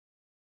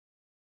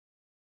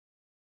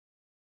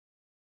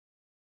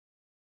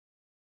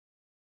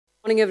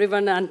Morning,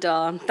 everyone, and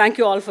thank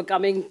you all for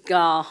coming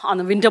on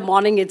a winter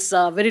morning. It's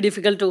very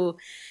difficult to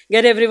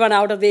get everyone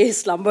out of the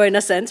slumber in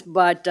a sense,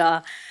 but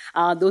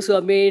those who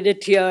have made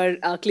it here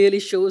clearly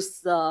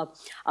shows the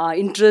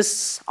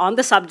interest on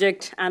the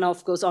subject and,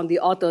 of course, on the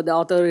author. The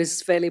author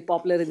is fairly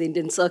popular in the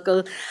Indian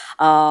circle,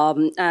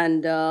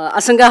 and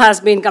Asanga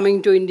has been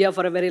coming to India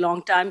for a very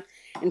long time.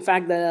 In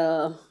fact,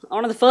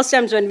 one of the first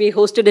times when we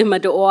hosted him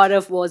at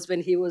ORF was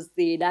when he was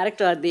the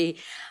director at the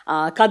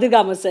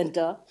Kadirgama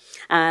Center.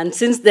 And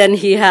since then,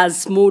 he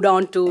has moved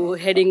on to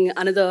heading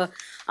the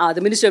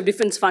Ministry of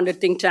Defense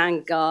funded think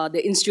tank,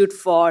 the Institute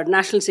for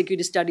National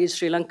Security Studies,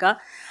 Sri Lanka.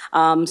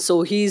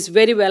 So he's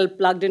very well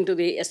plugged into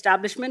the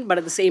establishment, but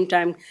at the same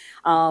time,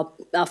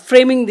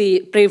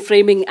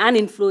 framing and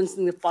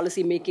influencing the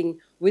policy making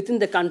within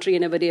the country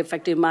in a very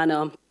effective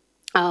manner.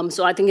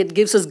 So I think it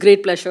gives us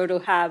great pleasure to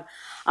have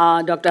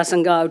Dr.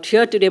 Asanga out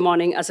here today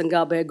morning,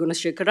 Asanga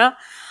Abeyagoonasekera,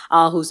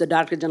 who's the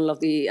Director General of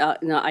the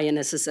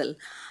INSSSL.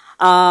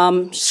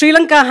 Sri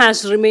Lanka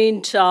has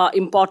remained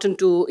important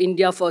to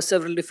India for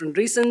several different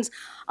reasons.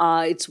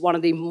 It's one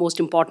of the most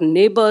important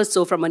neighbors.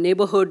 So from a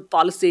neighborhood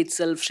policy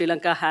itself, Sri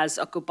Lanka has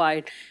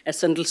occupied a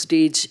central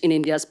stage in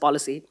India's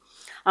policy.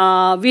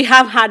 We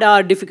have had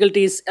our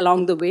difficulties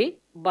along the way,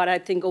 but I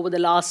think over the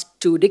last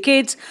 2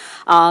 decades,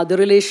 the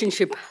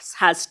relationship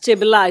has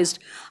stabilized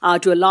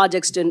to a large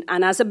extent.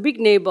 And as a big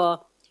neighbor,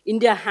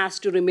 India has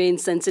to remain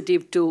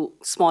sensitive to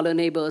smaller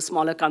neighbors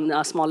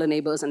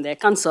and their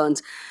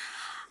concerns.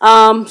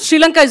 Sri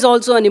Lanka is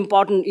also an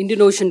important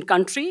Indian Ocean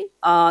country.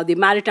 The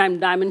maritime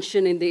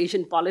dimension in the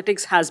Asian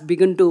politics has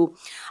begun to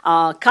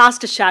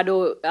cast a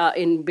shadow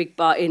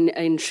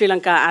in Sri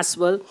Lanka as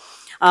well.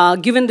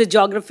 Given the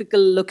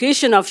geographical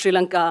location of Sri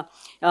Lanka,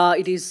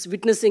 it is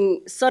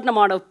witnessing certain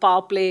amount of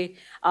power play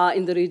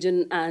in the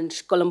region,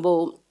 and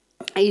Colombo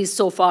is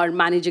so far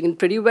managing it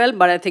pretty well.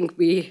 But I think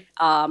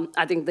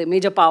I think the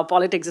major power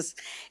politics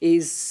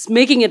is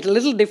making it a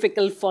little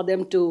difficult for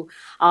them to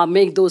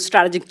make those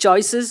strategic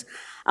choices.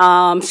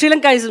 Sri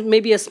Lanka is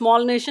maybe a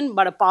small nation,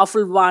 but a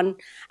powerful one.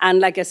 And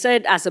like I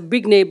said, as a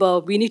big neighbor,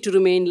 we need to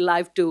remain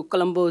alive to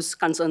Colombo's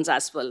concerns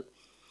as well.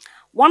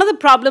 One of the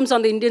problems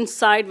on the Indian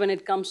side when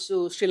it comes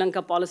to Sri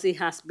Lanka policy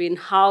has been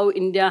how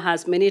India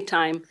has many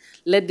times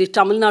let the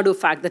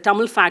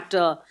Tamil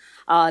factor,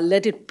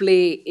 let it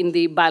play in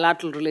the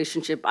bilateral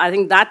relationship. I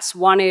think that's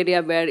one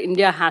area where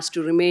India has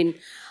to remain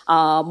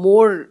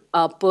more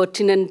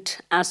pertinent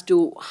as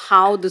to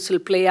how this will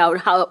play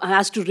out,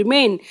 has to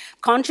remain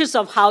conscious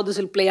of how this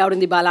will play out in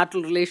the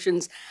bilateral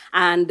relations,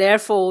 and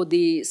therefore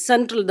the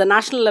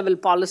national level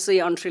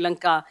policy on Sri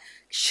Lanka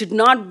should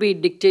not be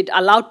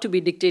allowed to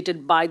be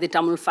dictated by the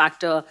Tamil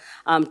factor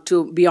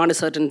to beyond a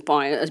certain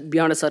point,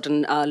 beyond a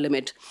certain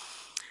limit.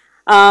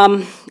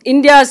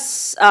 India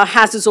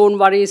has its own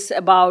worries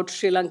about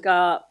Sri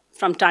Lanka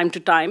from time to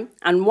time,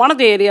 and one of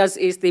the areas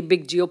is the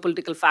big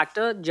geopolitical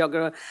factor.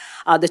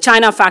 The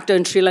China factor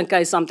in Sri Lanka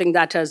is something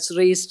that has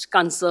raised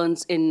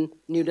concerns in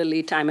New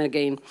Delhi time and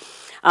again.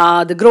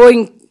 The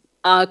growing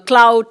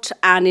clout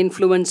and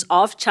influence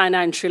of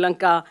China in Sri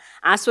Lanka,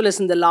 as well as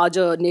in the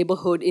larger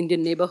neighborhood,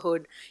 Indian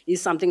neighborhood,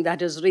 is something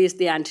that has raised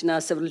the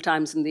antenna several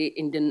times in the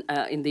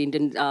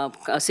Indian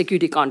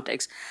security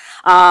context.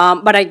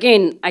 But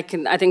again, I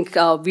think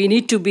we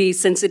need to be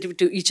sensitive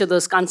to each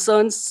other's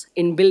concerns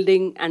in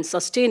building and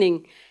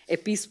sustaining a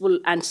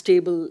peaceful and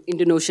stable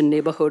Indian Ocean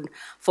neighborhood,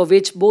 for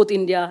which both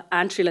India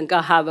and Sri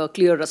Lanka have a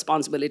clear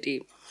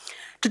responsibility.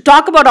 To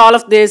talk about all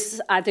of this,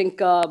 I think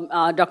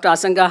Dr.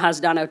 Asanga has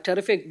done a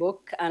terrific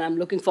book, and I'm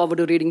looking forward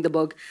to reading the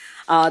book.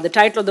 The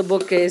title of the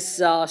book is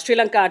Sri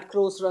Lanka at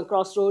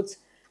Crossroads,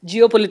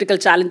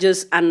 Geopolitical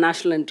Challenges and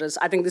National Interests.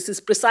 I think this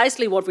is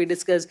precisely what we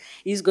discuss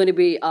is going to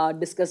be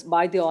discussed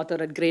by the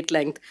author at great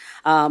length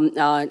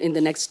in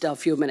the next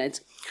few minutes.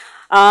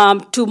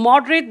 To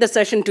moderate the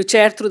session, to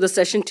chair through the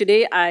session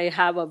today, I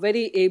have a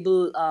very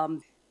able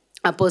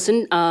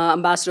person,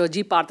 Ambassador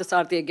G.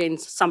 Parthasarathy, again,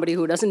 somebody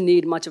who doesn't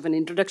need much of an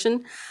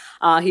introduction.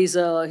 He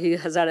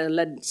has had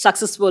a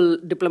successful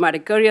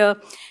diplomatic career.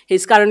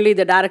 He's currently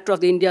the director of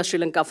the India-Sri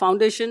Lanka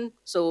Foundation,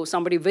 so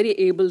somebody very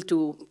able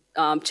to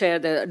chair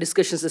the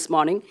discussions this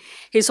morning.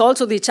 He's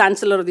also the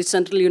Chancellor of the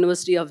Central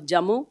University of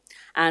Jammu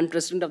and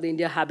President of the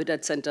India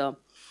Habitat Center.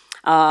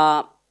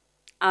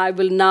 I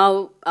will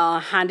now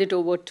hand it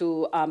over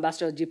to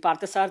Ambassador G.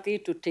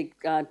 Parthasarathy to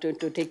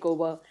take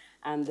over,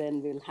 and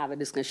then we'll have a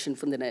discussion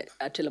from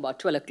till about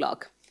 12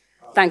 o'clock.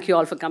 Thank you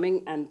all for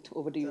coming, and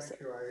over to you, sir.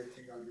 Thank you. I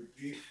think I'll be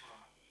brief.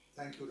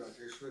 Thank you,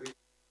 Rajeshwari.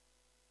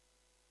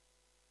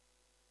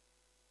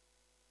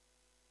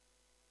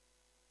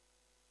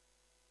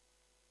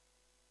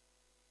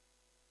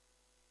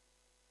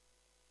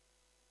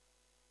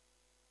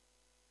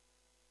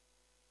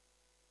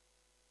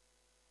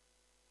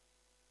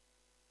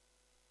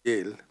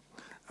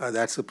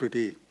 That's a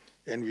pretty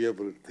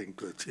enviable thing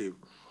to achieve.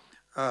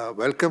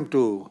 Welcome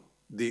to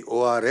the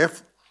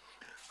ORF.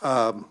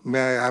 May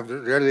I have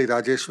really,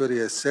 Rajeshwari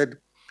has said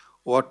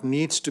what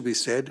needs to be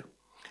said,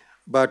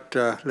 but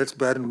let's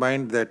bear in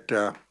mind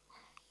that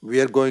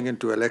we are going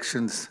into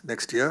elections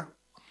next year,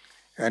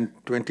 and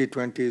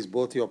 2020 is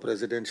both your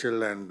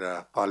presidential and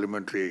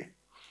parliamentary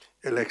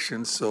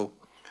elections. So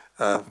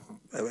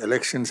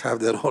elections have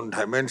their own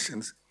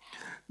dimensions.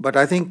 But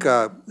I think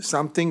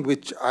something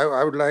which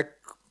I would like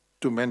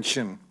to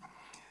mention,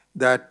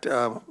 that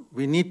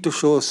we need to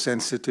show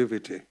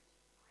sensitivity.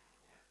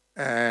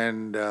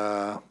 And,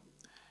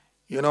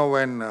 you know,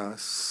 when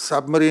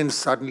submarines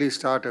suddenly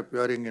start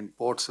appearing in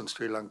ports in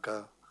Sri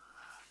Lanka,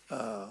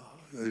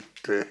 it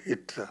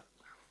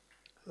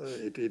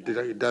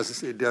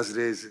does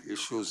raise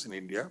issues in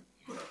India.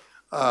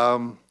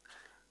 And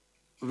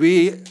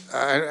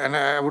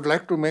I would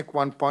like to make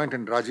one point,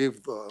 and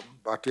Rajiv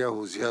Bhatia,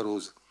 who's here,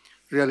 who's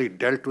really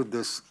dealt with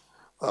this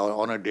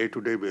on a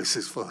day-to-day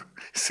basis for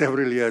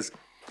several years.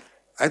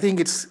 I think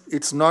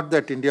it's not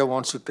that India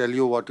wants to tell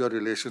you what your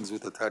relations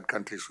with a third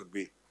country should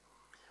be,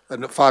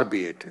 and far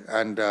be it.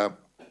 And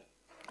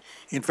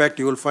in fact,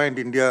 you will find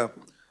India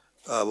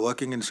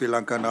working in Sri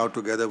Lanka now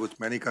together with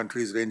many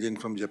countries ranging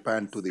from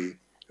Japan to the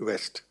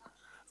West,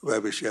 where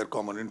we share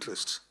common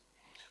interests.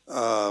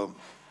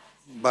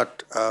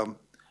 But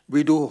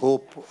we do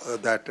hope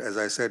that, as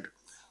I said,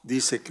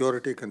 these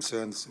security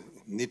concerns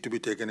need to be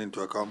taken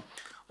into account.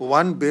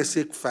 One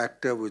basic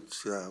factor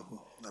which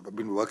I've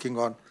been working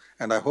on,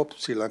 and I hope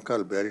Sri Lanka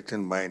will bear it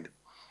in mind.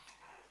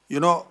 You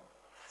know,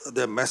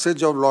 the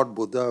message of Lord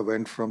Buddha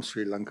went from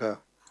Sri Lanka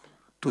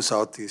to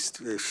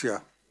Southeast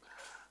Asia,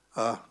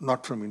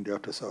 not from India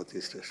to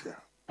Southeast Asia,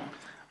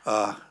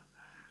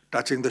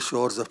 touching the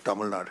shores of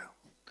Tamil Nadu.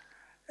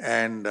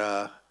 And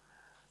I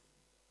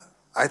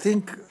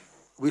think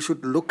we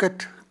should look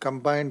at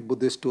combined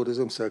Buddhist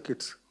tourism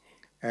circuits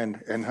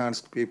and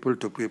enhanced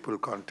people-to-people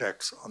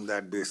contacts on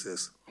that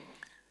basis.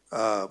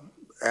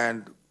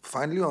 And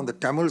finally, on the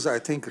Tamils, I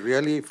think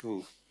really, if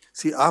you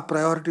see, our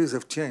priorities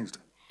have changed.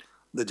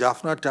 The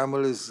Jaffna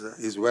Tamil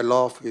is well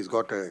off. He's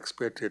got an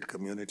expatriate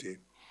community.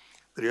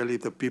 Really,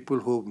 the people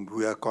whom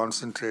we are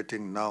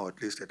concentrating now,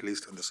 at least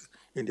on the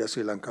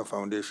India-Sri Lanka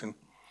Foundation,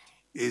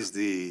 is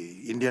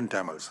the Indian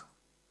Tamils,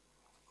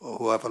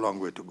 who have a long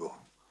way to go.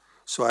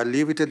 So I'll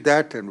leave it at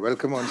that, and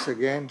welcome once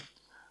again.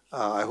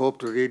 I hope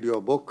to read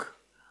your book,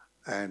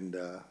 and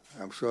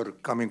I'm sure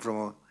coming from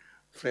a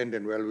friend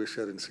and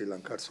well-wisher in Sri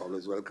Lanka, it's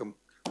always welcome.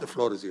 The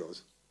floor is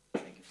yours.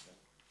 Thank you, sir.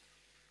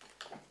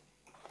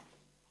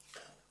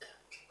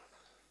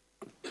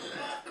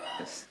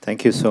 Yes,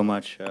 thank you so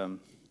much,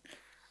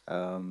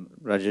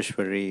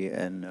 Rajeshwari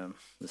and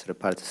Mr.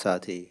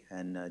 Parthasati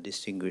and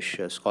distinguished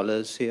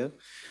scholars here.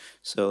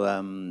 So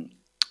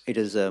it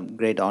is a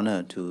great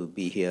honor to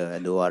be here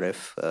at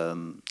ORF.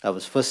 I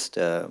was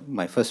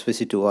my first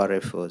visit to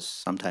ORF was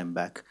some time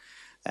back,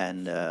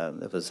 and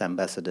it was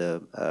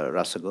Ambassador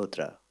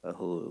Rasagotra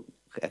who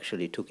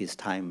actually took his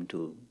time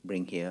to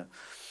bring me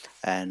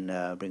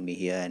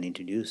here and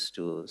introduce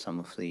to some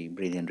of the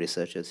brilliant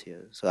researchers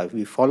here. So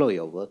we follow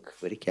your work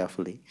very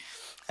carefully,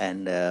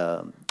 and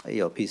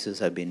your pieces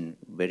have been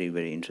very,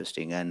 very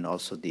interesting, and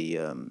also the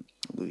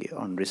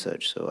on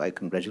research. So I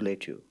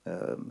congratulate you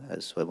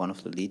as one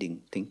of the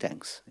leading think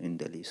tanks in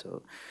Delhi.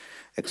 So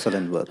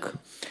excellent work.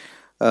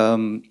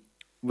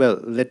 Well,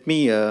 let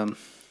me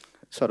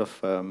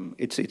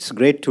it's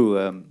great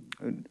to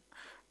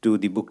do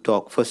the book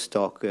talk, first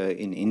talk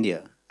in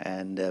India,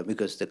 and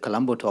because the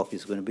Colombo talk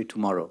is going to be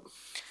tomorrow.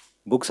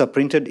 Books are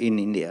printed in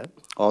India,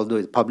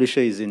 although the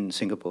publisher is in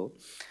Singapore.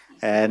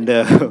 And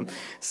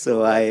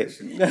so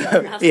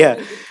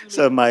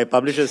so my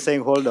publisher is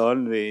saying, hold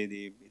on,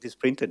 it is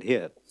printed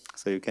here,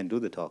 so you can do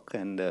the talk.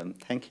 And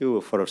thank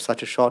you for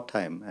such a short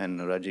time,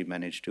 and Raji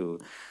managed to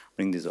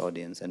bring this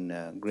audience,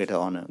 and great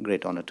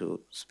honor to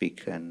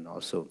speak and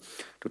also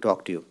to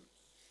talk to you.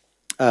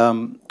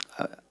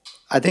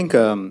 I think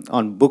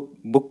on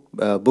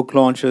book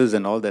launches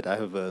and all that, I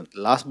have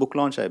last book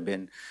launch I've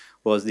been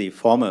was the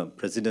former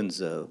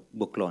president's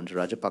book launch,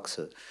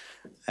 Rajapaksa,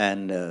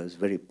 and was a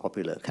very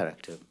popular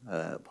character,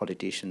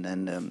 politician.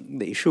 And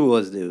the issue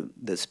was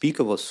the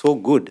speaker was so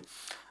good.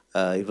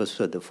 It was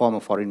the former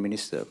foreign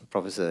minister,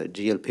 Professor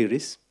G.L.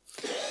 Piris,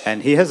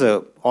 and he has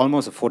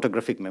almost a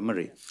photographic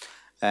memory.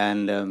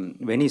 And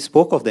when he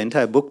spoke of the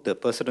entire book, the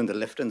person on the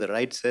left and the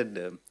right said,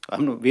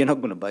 we are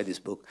not going to buy this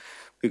book.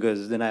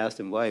 Because then I asked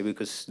him why,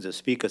 because the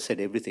speaker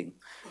said everything,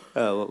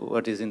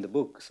 what is in the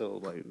book, so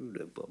why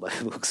buy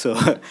the book? So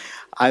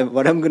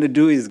what I'm going to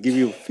do is give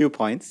you a few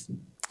points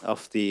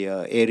of the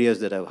areas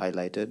that I've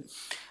highlighted,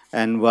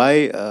 and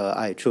why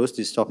I chose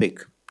this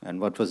topic,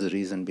 and what was the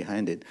reason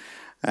behind it.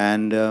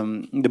 And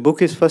the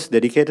book is first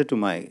dedicated to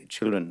my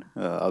children,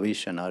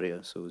 Avish and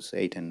Arya, so it's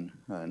 8 and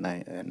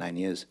 9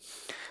 years.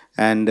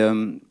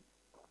 And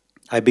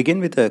I begin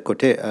with a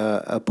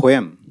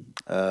poem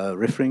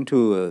referring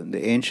to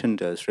the ancient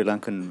Sri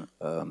Lankan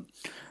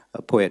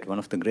poet, one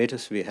of the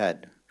greatest we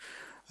had.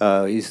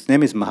 His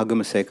name is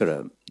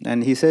Abeyagoonasekera,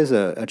 and he says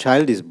a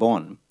child is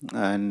born,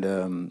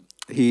 and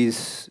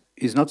he's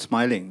not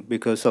smiling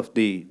because of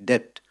the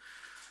debt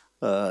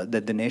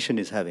that the nation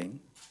is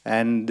having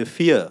and the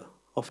fear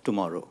of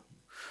tomorrow.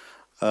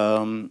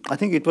 I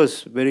think it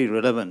was very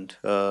relevant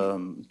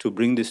to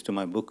bring this to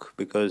my book,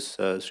 because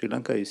Sri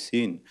Lanka is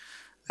seen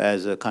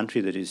as a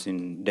country that is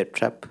in debt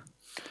trap.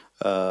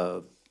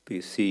 We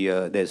see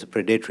there's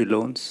predatory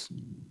loans.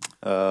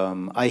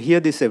 I hear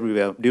this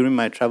everywhere. During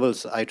my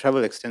travels, I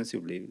travel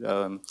extensively.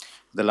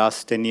 The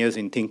last 10 years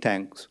in think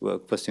tanks,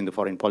 work first in the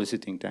foreign policy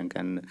think tank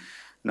and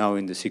now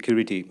in the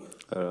security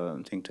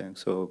think tank.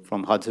 So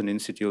from Hudson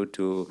Institute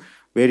to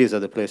various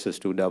other places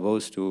to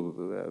Davos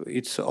to,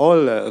 it's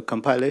all a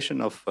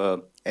compilation of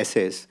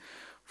essays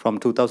from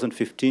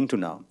 2015 to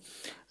now.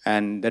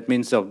 And that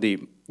means of the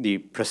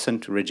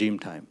present regime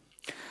time.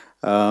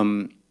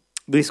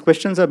 These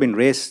questions have been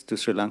raised to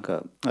Sri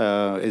Lanka.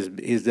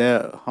 Is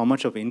there, how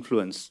much of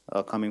influence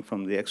coming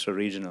from the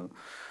extra-regional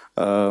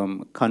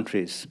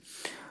countries?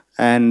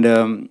 And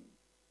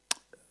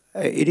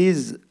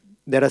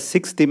there are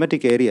 6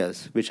 thematic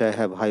areas which I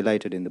have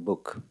highlighted in the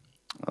book.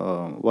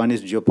 One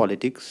is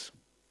geopolitics,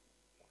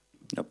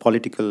 a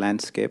political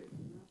landscape,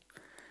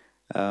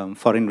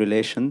 foreign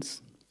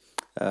relations,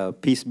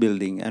 peace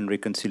building and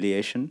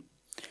reconciliation,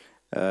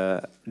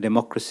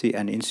 democracy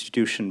and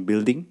institution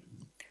building,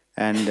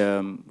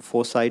 and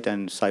foresight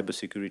and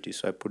cybersecurity.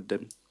 So I put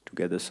them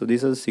together. So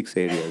these are the 6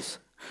 areas.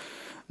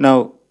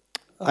 Now,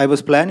 I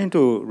was planning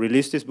to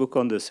release this book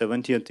on the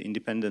 70th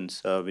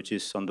independence, which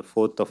is on the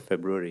 4th of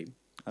February,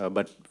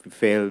 but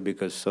failed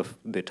because of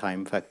the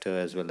time factor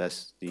as well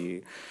as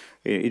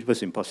it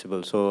was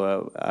impossible.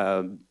 So,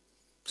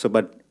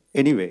 but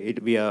anyway,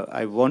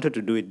 I wanted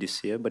to do it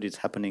this year, but it's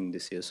happening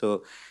this year.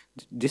 So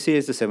this year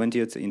is the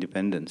 70th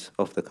independence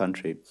of the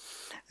country.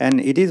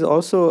 And it is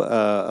also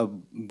a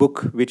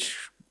book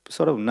which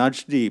sort of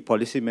nudged the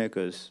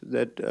policymakers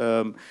that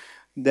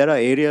there are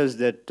areas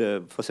that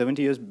for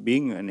 70 years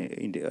being,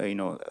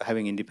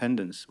 having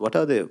independence, what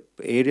are the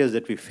areas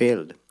that we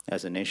failed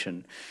as a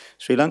nation?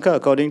 Sri Lanka,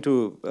 according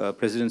to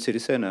President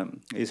Sirisena,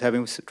 is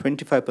having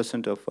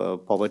 25%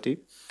 of poverty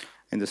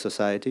in the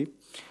society,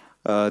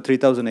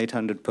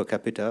 3,800 per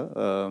capita.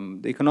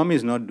 The economy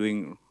is not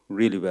doing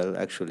really well,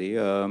 actually.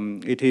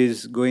 It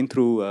is going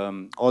through,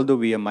 although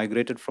we are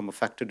migrated from a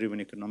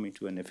factor-driven economy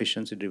to an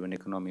efficiency-driven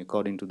economy,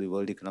 according to the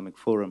World Economic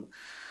Forum,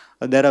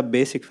 there are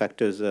basic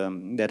factors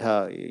that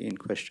are in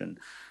question.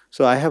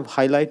 So I have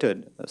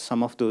highlighted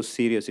some of those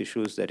serious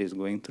issues that is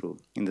going through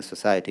in the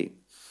society,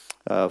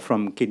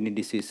 from kidney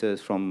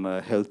diseases, from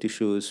health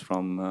issues,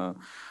 from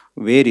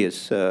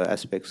various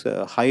aspects,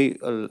 a high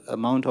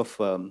amount of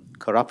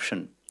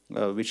corruption,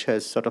 which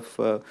has sort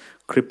of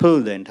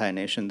crippled the entire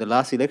nation. The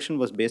last election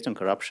was based on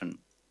corruption.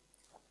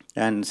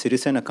 And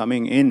Sirisena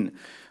coming in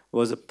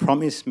was a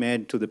promise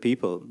made to the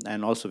people,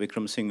 and also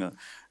Wickremesinghe,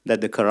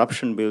 that the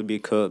corruption will be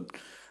curbed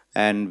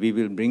and we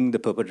will bring the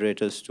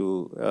perpetrators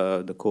to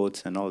the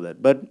courts and all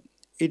that. But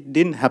it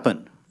didn't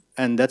happen.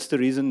 And that's the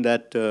reason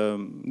that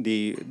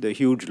the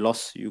huge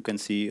loss you can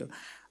see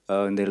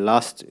in the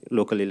last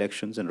local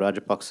elections and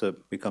Rajapaksa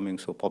becoming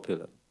so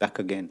popular back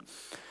again.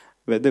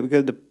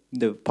 Because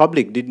the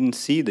public didn't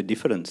see the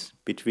difference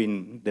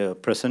between the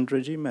present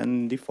regime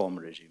and the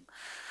former regime.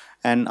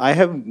 And I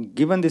have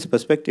given this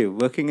perspective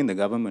working in the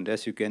government.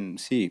 As you can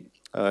see,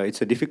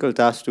 it's a difficult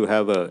task to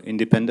have an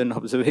independent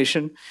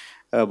observation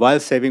while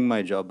saving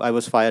my job. I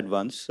was fired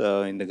once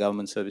in the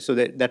government service. So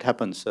that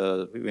happens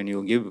when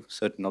you give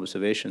certain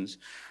observations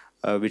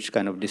which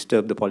kind of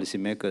disturb the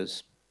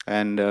policymakers.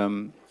 And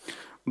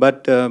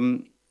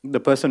the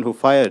person who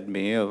fired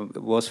me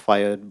was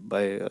fired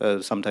by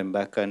some time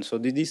back. And so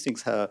these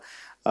things are,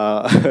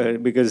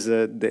 because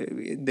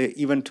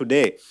even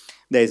today,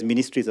 there is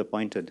ministries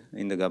appointed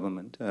in the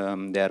government.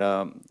 There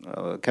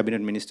are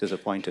cabinet ministers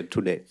appointed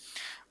today.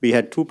 We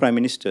had 2 prime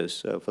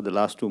ministers for the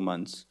last 2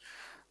 months,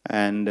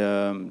 and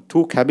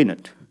 2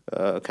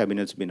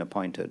 cabinets been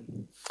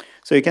appointed.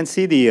 So you can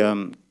see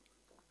the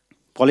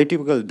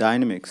political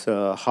dynamics,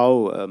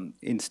 how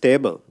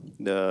unstable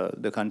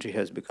the country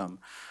has become.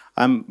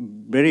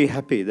 I'm very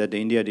happy that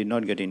India did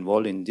not get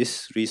involved in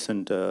this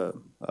recent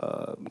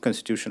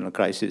constitutional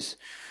crisis,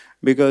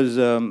 because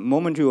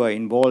moment you are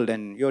involved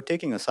and you're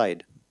taking a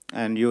side,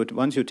 and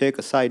once you take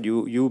a side,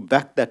 you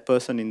back that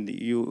person in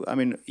the, I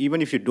mean,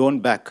 even if you don't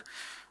back,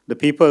 the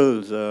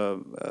people's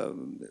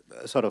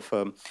sort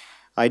of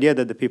idea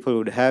that the people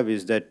would have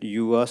is that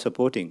you are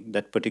supporting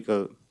that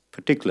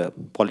particular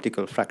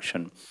political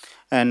fraction.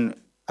 And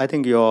I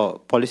think your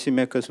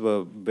policymakers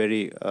were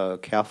very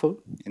careful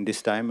in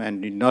this time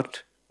and did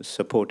not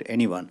support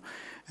anyone,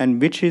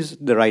 and which is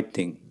the right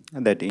thing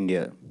that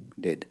India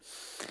did.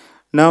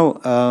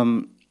 Now,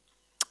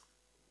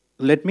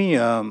 let me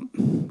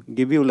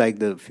give you like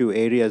the few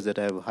areas that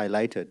I have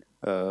highlighted,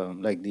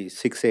 like the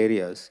 6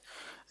 areas,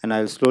 and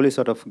I'll slowly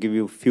sort of give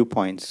you a few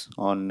points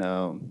on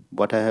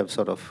what I have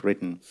sort of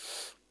written.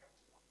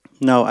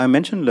 Now, I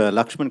mentioned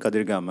Lakshman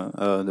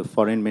Kadirgama, the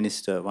foreign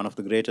minister, one of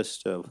the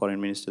greatest foreign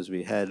ministers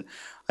we had.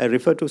 I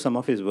refer to some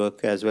of his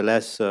work as well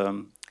as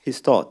his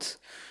thoughts.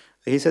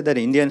 He said that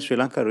India and Sri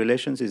Lanka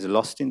relations is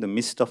lost in the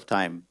mist of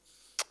time.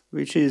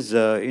 which is,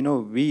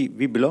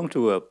 we belong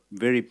to a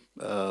very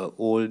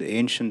old,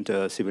 ancient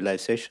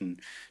civilization,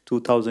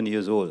 2,000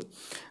 years old.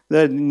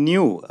 There are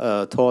new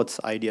thoughts,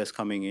 ideas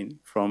coming in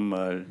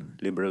from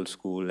liberal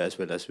school as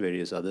well as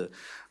various other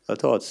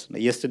thoughts.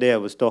 Yesterday I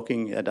was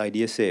talking at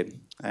IDSA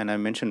and I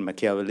mentioned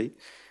Machiavelli,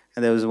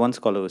 and there was one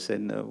scholar who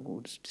said,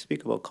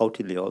 speak about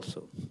Kautilya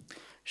also.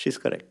 She's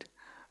correct.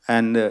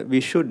 And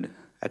we should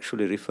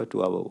actually refer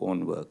to our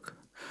own work.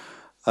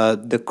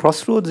 The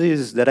crossroads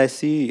is that I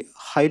see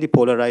highly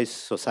polarized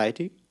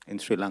society in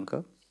Sri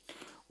Lanka.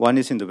 One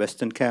is in the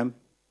Western camp,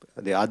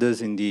 the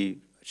others in the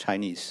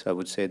Chinese, I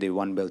would say the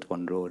One Belt,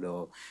 One Road,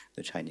 or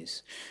the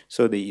Chinese,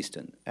 so the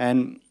Eastern.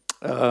 And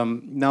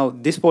now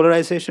this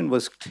polarization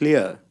was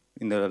clear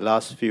in the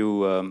last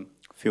few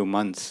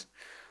months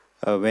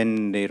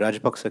when the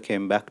Rajapaksa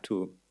came back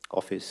to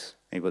office.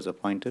 He was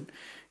appointed.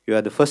 You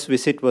had the first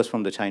visit was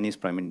from the Chinese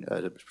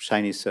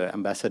Chinese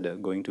ambassador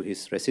going to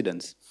his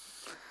residence.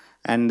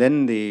 And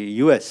then the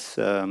US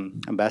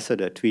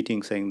ambassador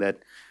tweeting saying that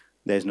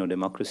there is no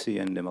democracy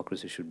and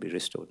democracy should be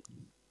restored.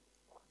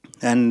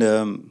 And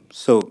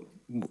so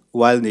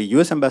while the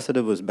US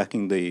ambassador was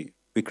backing the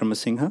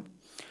Wickramasinghe,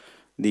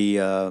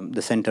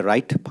 the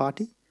center-right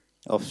party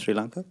of Sri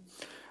Lanka,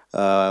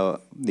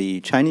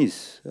 the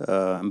Chinese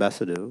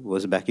ambassador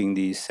was backing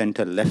the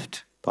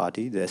center-left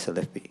party, the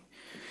SLFP.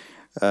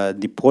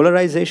 The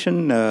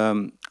polarization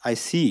I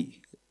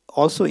see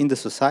also in the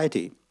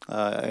society,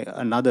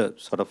 another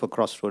sort of a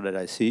crossroad that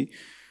I see.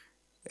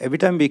 Every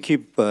time we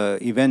keep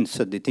events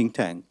at the think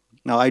tank,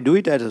 now I do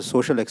it as a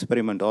social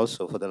experiment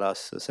also for the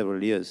last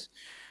several years.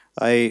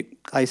 I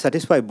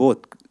satisfy both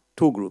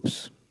two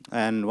groups.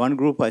 And one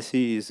group I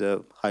see is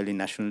highly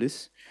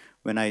nationalist.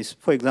 When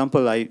for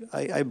example,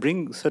 I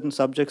bring certain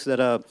subjects that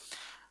are,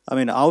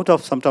 out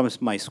of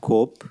sometimes my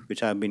scope, which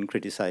have been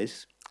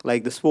criticized,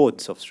 like the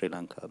swords of Sri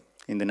Lanka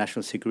in the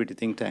national security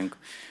think tank.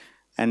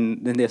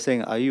 And then they're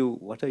saying,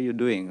 what are you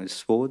doing?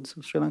 Swords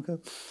of Sri Lanka?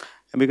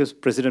 And because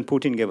President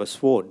Putin gave a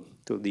sword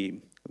to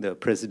the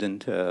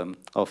president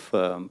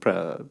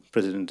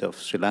president of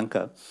Sri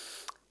Lanka,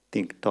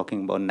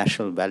 talking about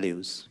national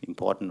values,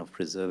 important of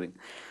preserving.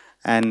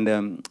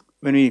 And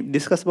when we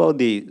discussed about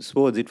the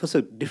swords, it was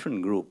a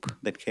different group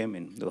that came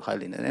in, the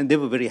Highland, and they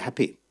were very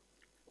happy.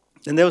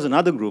 And there was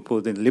another group who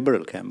was in the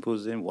liberal camp who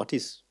was saying, what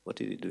is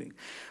he doing?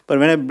 But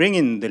when I bring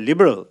in the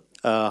liberal,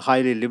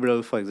 highly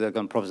liberal, for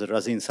example, Professor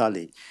Razin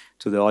Saleh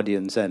to the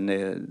audience, and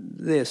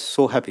they're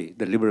so happy,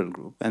 the liberal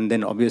group. And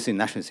then obviously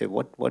nationalists say,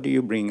 what do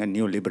you bring a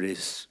new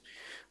liberalist,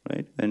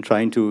 right? And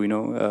trying to,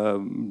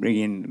 bring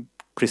in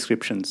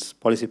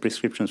policy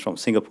prescriptions from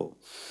Singapore.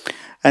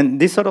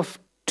 And this sort of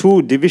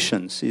two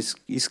divisions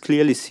is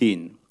clearly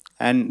seen.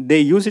 And they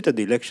use it at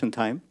the election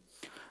time.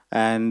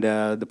 And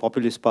the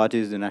populist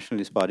parties, the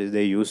nationalist parties,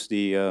 they use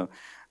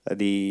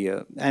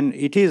and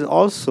it is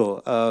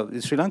also,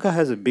 Sri Lanka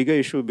has a bigger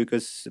issue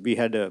because we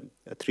had a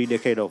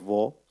 3-decade of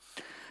war.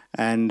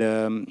 And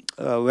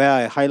where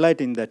I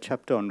highlight in that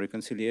chapter on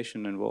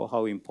reconciliation and war,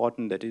 how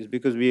important that is,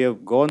 because we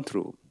have gone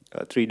through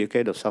 3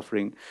 decades of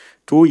suffering,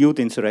 2 youth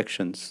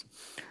insurrections,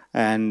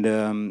 and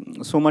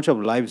so much of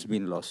lives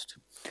been lost.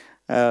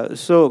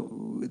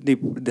 So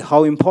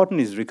how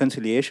important is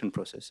reconciliation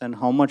process and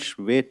how much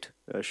weight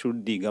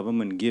should the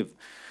government give?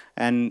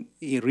 And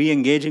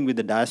re-engaging with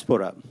the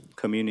diaspora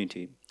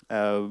community,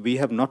 we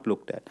have not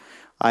looked at.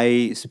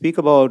 I speak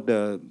about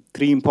 3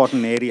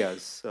 important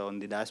areas on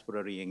the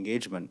diaspora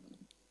re-engagement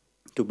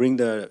to bring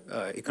the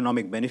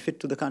economic benefit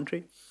to the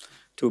country,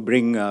 to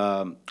bring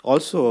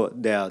also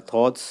their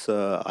thoughts,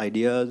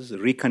 ideas,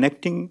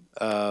 reconnecting.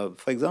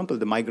 For example,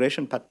 the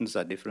migration patterns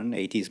are different,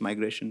 80s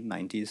migration,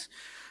 90s.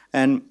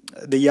 And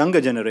the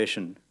younger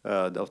generation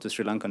of the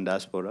Sri Lankan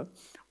diaspora,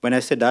 when I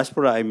say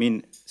diaspora, I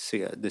mean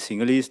the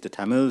Sinhalese, the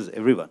Tamils,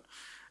 everyone,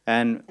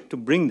 and to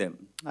bring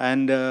them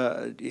and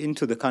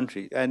into the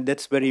country. And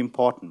that's very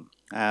important.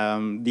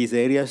 These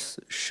areas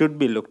should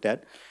be looked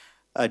at.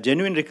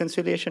 Genuine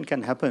reconciliation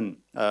can happen.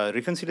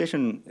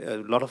 Reconciliation, a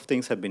lot of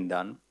things have been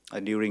done.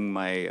 During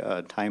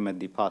my time at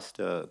the past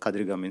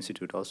Kadirgam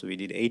Institute also, we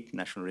did 8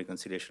 National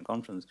Reconciliation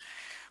Conference.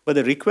 But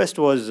the request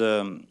was,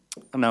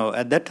 now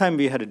at that time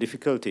we had a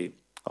difficulty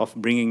of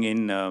bringing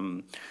in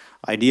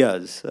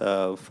ideas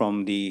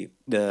from the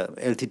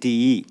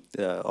LTTE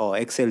or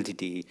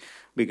ex-LTTE,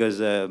 because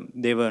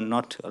they were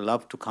not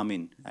allowed to come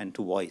in and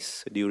to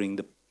voice during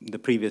the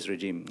previous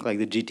regime, like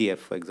the GTF,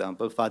 for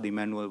example. Father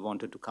Emmanuel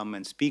wanted to come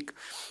and speak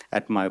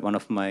at one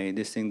of my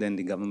this thing. Then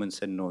the government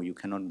said, no, you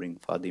cannot bring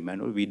Father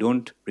Emmanuel. We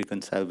don't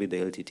reconcile with the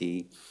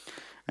LTTE.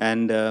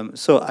 And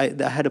so I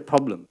had a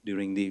problem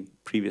during the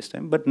previous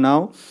time. But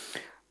now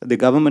the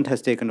government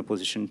has taken a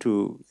position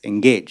to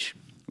engage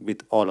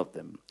with all of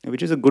them,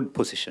 which is a good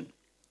position.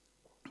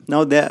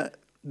 Now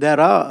there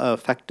are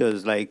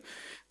factors like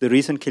the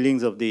recent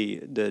killings of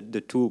the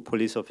 2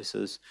 police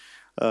officers,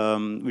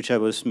 which I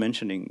was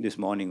mentioning this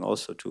morning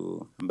also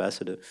to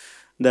Ambassador,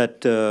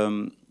 that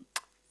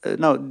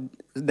now,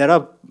 there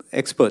are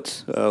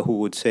experts who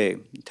would say,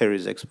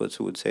 terrorist experts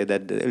who would say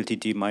that the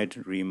LTT might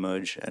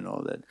re-emerge and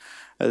all that.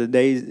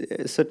 There is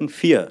a certain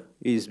fear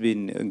is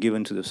being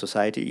given to the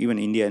society. Even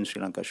India and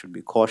Sri Lanka should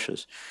be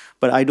cautious.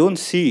 But I don't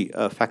see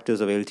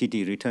factors of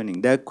LTT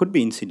returning. There could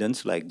be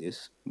incidents like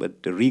this,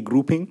 but the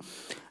regrouping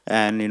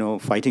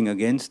and fighting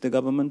against the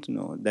government,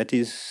 that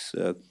is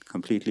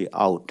completely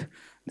out.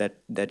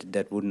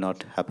 That would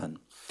not happen.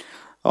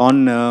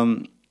 On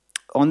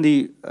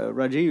the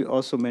Rajiv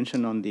also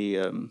mentioned on the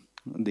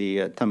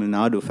Tamil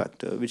Nadu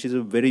factor, which is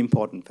a very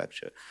important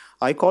factor.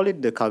 I call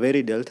it the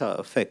Kaveri Delta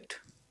effect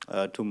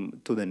to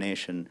the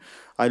nation.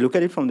 I look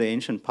at it from the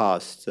ancient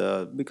past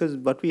because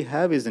what we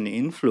have is an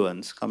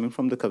influence coming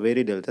from the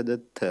Kaveri Delta,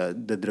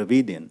 the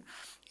Dravidian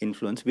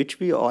influence, which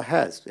we all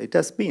has. It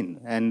has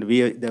been, and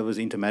there was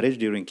intermarriage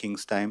during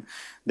king's time.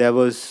 There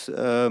was,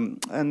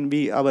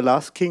 our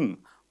last king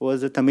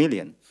was a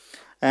Tamilian.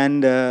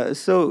 And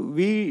so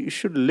we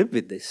should live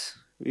with this.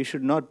 We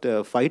should not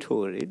fight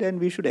over it, and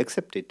we should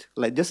accept it,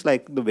 just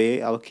like the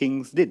way our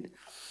kings did.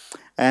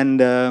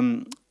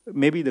 And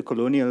maybe the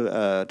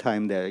colonial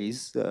time, there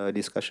is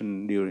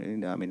discussion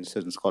during,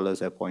 certain scholars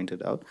have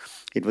pointed out,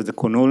 it was the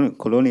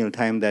colonial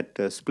time that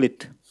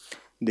split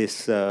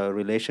this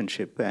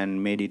relationship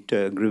and made it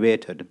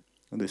aggravated,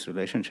 this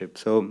relationship.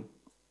 So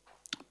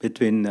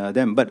between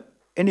them. But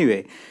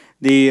anyway,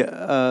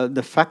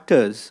 the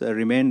factors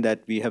remain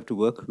that we have to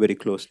work very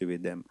closely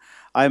with them.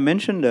 I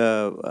mentioned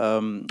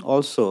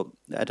also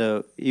at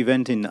an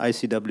event in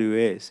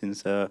ICWA,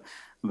 since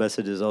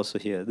Ambassador is also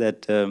here,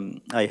 that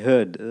I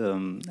heard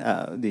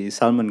the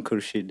Salman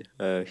Khurshid,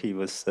 he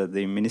was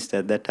the minister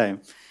at that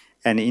time,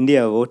 and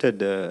India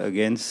voted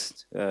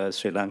against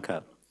Sri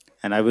Lanka.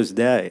 And I was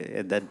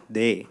there that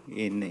day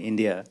in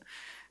India.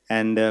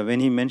 And when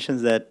he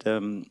mentions that,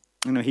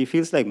 he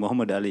feels like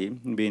Muhammad Ali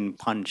being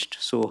punched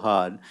so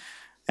hard,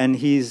 and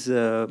he's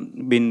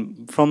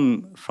been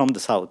from the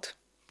south,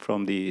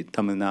 from the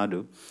Tamil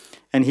Nadu,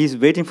 and he's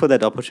waiting for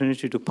that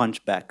opportunity to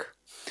punch back.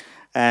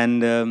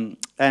 And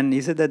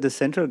he said that the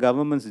central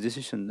government's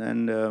decision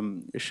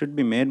it should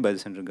be made by the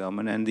central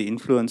government, and the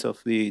influence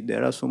of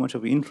there are so much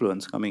of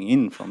influence coming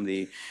in from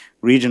the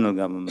regional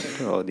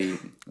government or the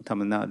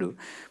Tamil Nadu.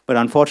 But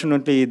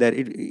unfortunately,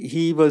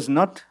 he was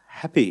not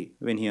happy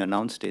when he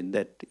announced it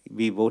that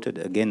we voted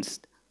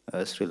against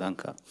Sri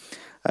Lanka.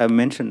 I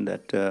mentioned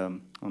that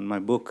on my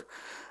book.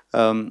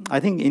 I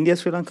think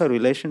India-Sri Lanka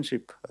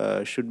relationship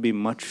should be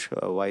much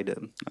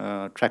wider.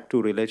 Track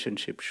 2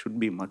 relationship should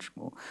be much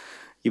more.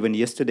 Even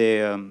yesterday,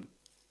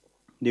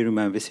 during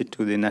my visit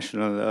to the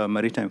National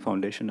Maritime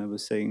Foundation, I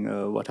was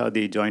saying what are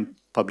the joint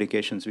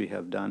publications we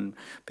have done,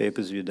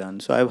 papers we've done.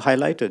 So I've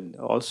highlighted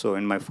also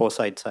in my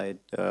foresight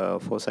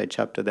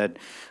chapter that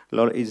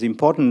it's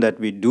important that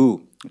we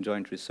do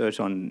joint research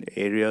on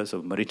areas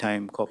of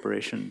maritime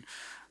cooperation,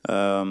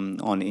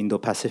 on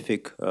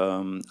Indo-Pacific.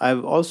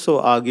 I've also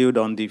argued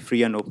on the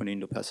free and open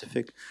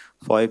Indo-Pacific,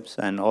 FOIPs,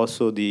 and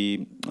also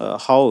the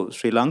how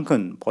Sri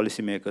Lankan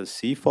policymakers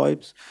see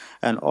FOIPs,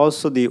 and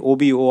also the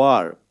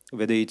OBOR,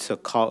 whether it's a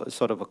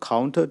sort of a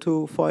counter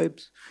to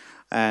FOIPs.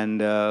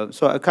 And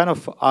so I kind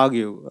of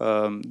argue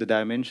the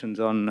dimensions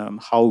on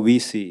how we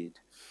see it.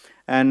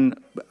 And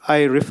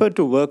I refer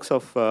to works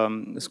of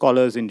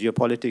scholars in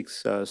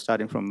geopolitics,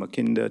 starting from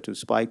Mackinder to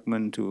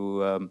Spikeman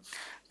to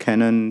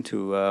Kennan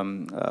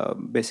to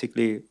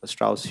basically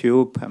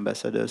Strauss-Hube,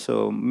 Ambassador.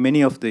 So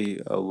many of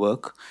the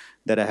work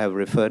that I have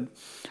referred.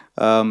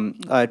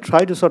 I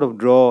try to sort of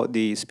draw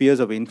the spheres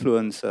of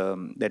influence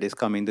that is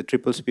coming, the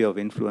triple sphere of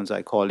influence,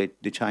 I call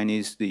it, the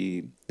Chinese,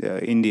 the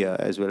India,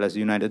 as well as the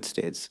United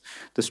States,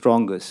 the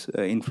strongest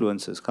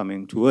influences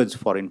coming towards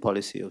foreign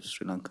policy of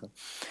Sri Lanka.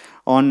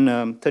 On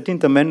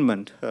 13th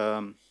Amendment,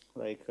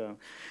 like the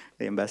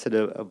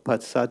Ambassador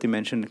Patsati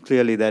mentioned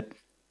clearly that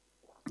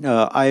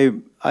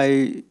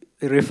I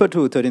refer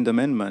to 13th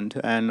Amendment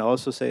and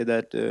also say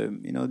that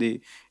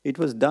it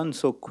was done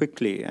so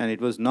quickly and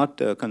it was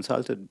not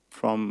consulted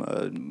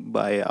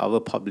by our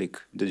public,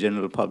 the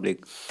general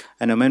public.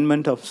 An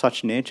amendment of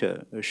such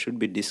nature should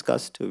be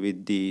discussed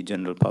with the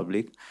general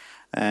public,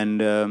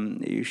 and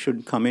you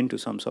should come into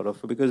some sort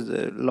of, because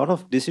a lot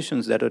of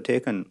decisions that are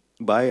taken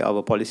by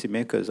our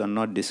policymakers are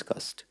not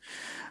discussed.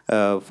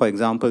 For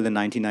example, the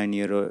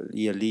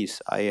 99-year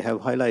lease, I have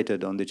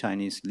highlighted on the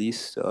Chinese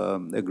lease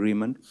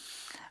agreement.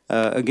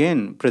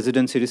 Again,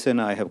 President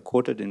Sirisena, I have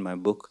quoted in my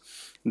book,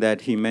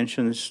 that he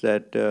mentions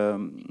that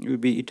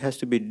it has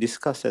to be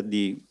discussed at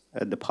the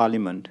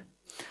parliament.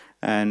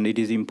 And it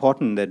is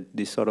important that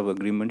this sort of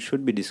agreement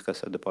should be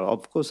discussed at the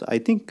parliament. Of course, I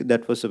think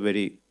that was a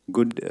very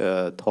good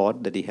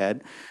thought that he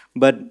had.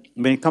 But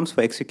when it comes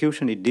for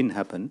execution, it didn't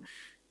happen.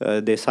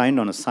 They signed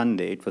on a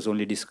Sunday. It was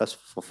only discussed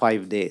for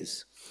 5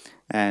 days.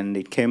 And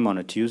it came on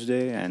a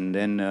Tuesday. And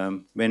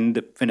then when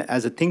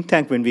as a think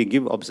tank, when we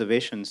give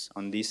observations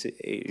on these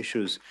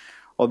issues,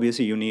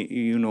 obviously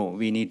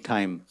we need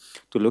time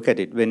to look at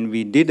it. When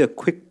we did a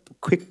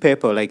quick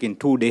paper, like in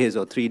 2 days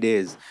or 3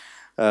 days,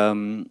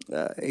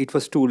 it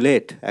was too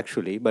late,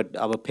 actually. But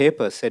our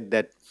paper said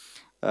that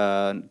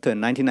the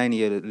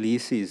 99-year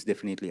lease is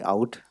definitely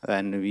out,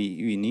 and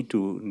we need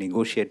to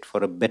negotiate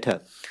for a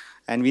better,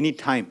 and we need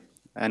time.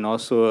 And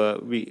also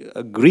we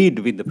agreed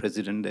with the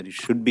president that it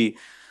should be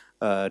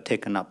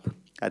taken up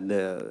at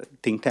the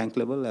think tank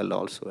level and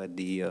also at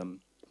the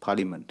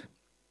parliament.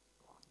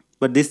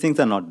 But these things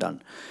are not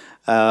done.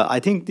 I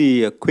think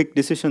the quick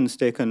decisions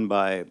taken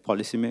by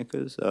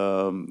policymakers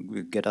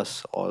will get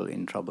us all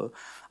in trouble.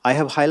 I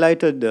have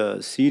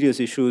highlighted serious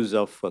issues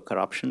of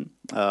corruption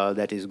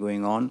that is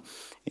going on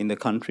in the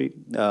country.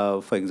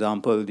 For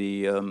example,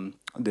 the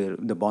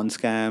bond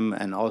scam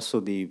and also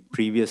the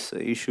previous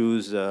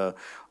issues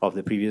of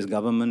the previous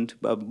government.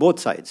 Both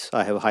sides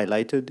I have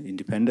highlighted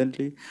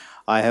independently.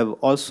 I have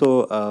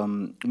also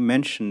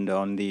mentioned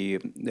on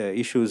the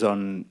issues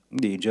on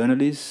the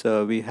journalists.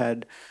 We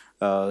had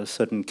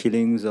certain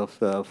killings of,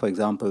 for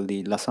example,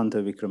 the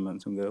Lasantha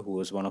Wickrematunge, who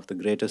was one of the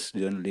greatest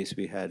journalists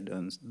we had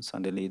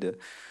suddenly the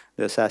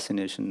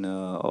assassination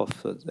of,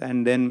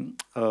 and then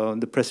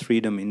the press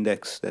freedom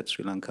index that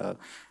Sri Lanka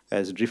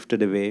has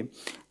drifted away,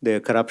 the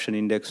corruption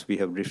index we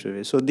have drifted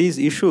away. So these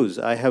issues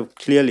I have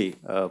clearly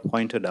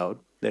pointed out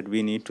that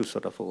we need to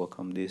sort of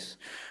overcome these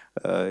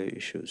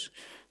issues.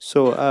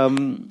 So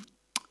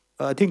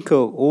I think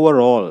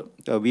overall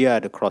we are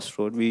at a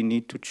crossroad. We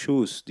need to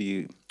choose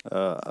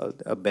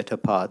a better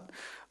path,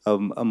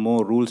 a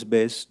more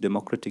rules-based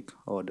democratic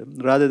order,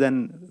 rather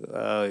than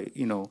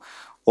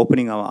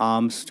opening our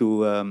arms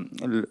to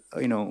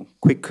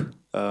quick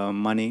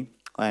money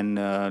and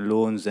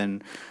loans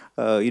and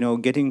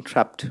getting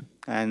trapped.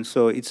 And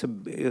so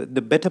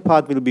the better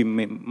path will be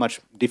much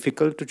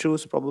difficult to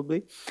choose,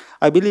 probably.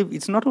 I believe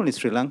it's not only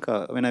Sri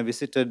Lanka. When I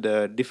visited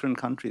different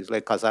countries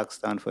like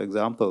Kazakhstan, for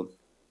example,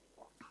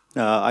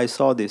 I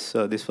saw this.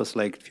 This was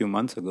like a few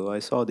months ago. I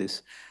saw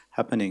this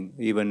happening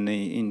even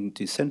in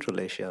Central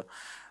Asia.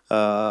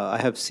 I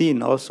have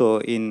seen also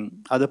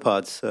in other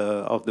parts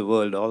of the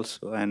world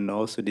also, and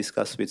also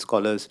discussed with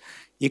scholars.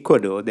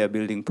 Ecuador, they are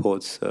building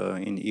ports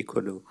in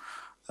Ecuador,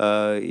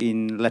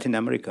 in Latin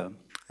America.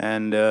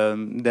 And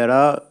there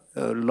are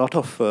a lot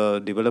of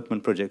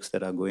development projects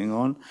that are going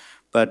on.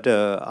 But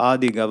are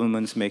the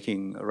governments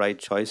making right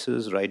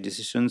choices, right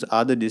decisions?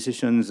 Are the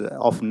decisions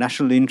of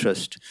national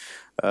interest?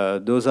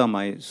 Those are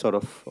my sort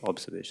of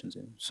observations.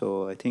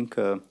 So I think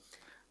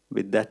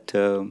with that,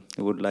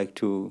 I would like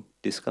to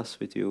discuss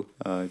with you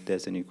if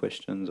there's any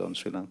questions on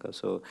Sri Lanka.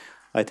 So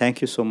I thank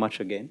you so much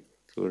again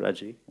to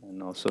Raji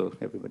and also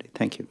everybody.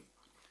 Thank you.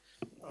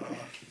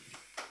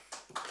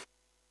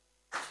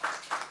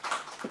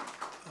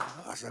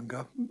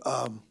 Asanga,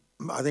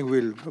 I think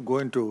we'll go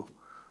into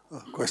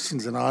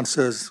questions and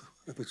answers,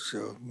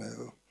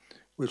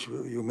 which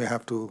you may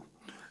have to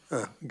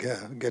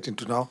get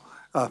into now.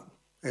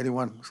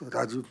 Anyone? So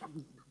Raju,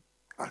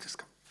 I'll just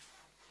come.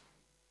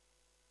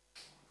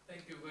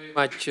 Thank you very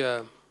much,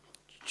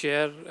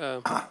 Chair,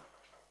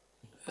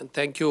 and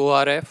thank you,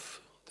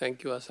 ORF.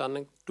 Thank you,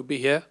 Asanga, to be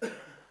here.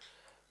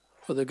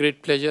 It was a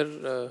great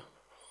pleasure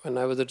when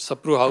I was at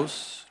Sapru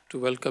House to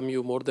welcome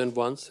you more than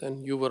once,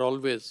 and you were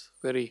always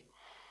very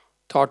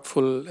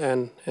thoughtful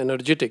and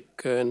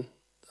energetic. And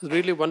it's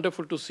really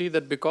wonderful to see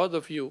that because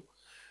of you,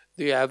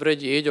 the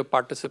average age of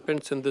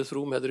participants in this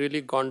room has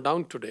really gone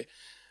down today,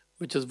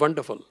 which is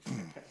wonderful.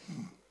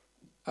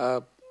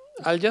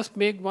 I'll just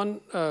make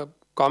one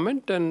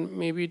comment and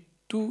maybe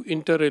two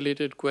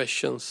interrelated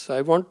questions.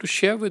 I want to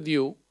share with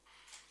you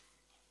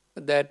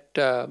that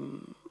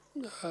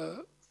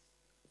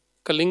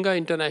Kalinga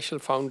International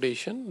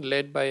Foundation,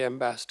 led by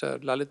Ambassador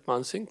Lalit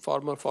Mansingh,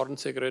 former Foreign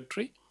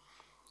Secretary,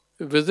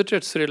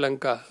 visited Sri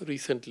Lanka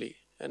recently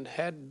and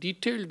had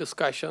detailed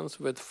discussions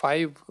with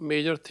 5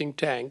 major think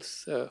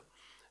tanks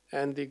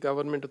and the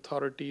government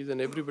authorities and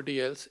everybody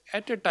else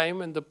at a time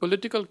when the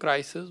political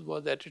crisis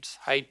was at its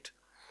height.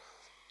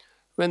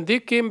 When they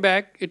came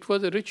back, it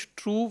was a rich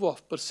trove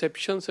of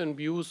perceptions and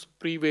views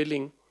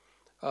prevailing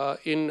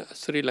in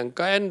Sri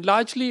Lanka. And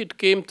largely it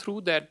came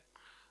through that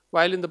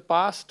while in the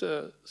past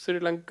Sri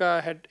Lanka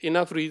had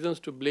enough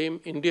reasons to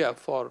blame India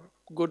for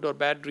good or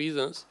bad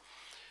reasons,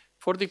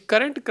 for the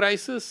current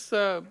crisis,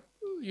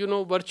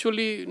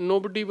 virtually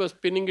nobody was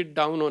pinning it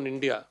down on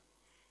India,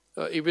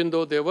 even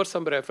though there were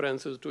some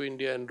references to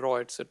India and RAW,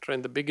 etc.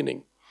 in the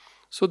beginning.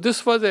 So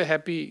this was a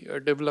happy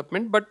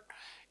development, but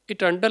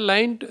it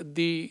underlined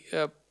the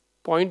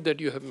point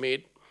that you have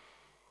made.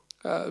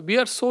 We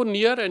are so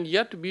near and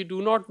yet we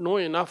do not know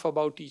enough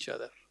about each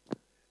other.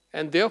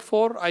 And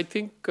therefore, I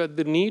think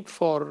the need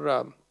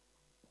for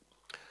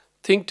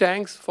think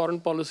tanks, foreign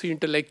policy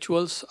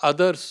intellectuals,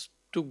 others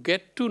to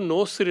get to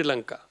know Sri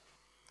Lanka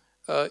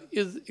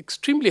is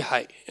extremely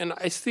high. And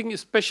I think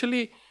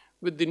especially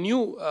with the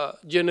new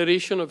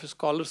generation of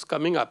scholars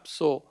coming up.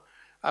 So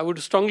I would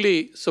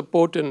strongly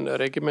support and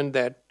recommend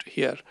that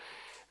here.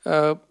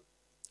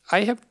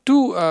 I have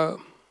two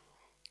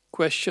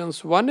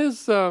questions. One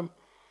is,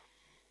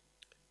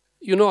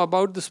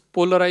 about this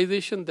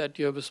polarization that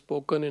you have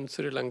spoken in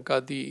Sri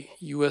Lanka, the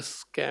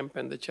US camp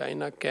and the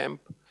China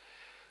camp.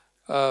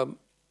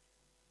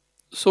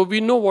 So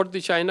we know what the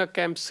China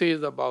camp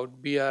says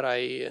about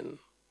BRI and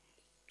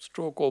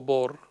stroke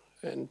OBOR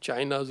and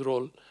China's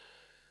role.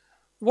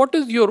 What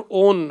is your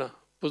own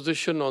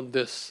position on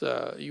this?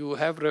 You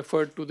have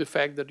referred to the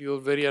fact that you're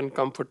very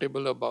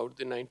uncomfortable about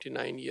the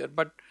 99 year,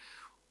 but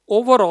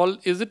overall,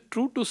 is it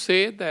true to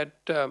say that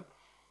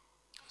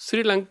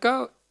Sri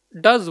Lanka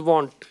does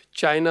want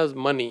China's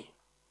money,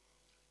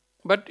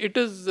 but it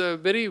is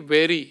very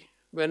wary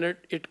when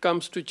it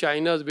comes to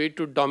China's way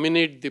to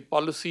dominate the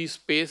policy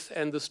space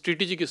and the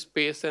strategic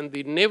space and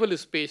the naval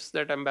space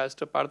that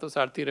Ambassador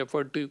Parthasarathi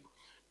referred to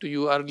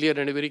you earlier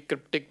in a very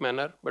cryptic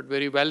manner, but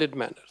very valid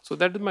manner. So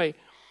that is my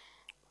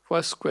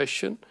first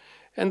question.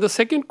 And the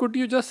second, could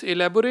you just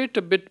elaborate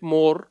a bit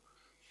more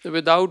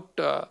without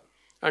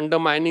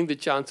undermining the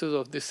chances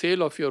of the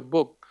sale of your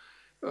book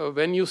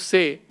when you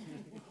say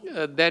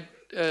that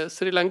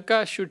Sri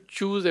Lanka should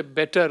choose a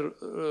better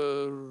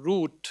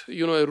route,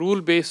 a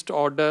rule-based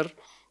order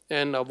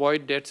and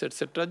avoid debts,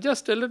 etc.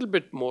 Just a little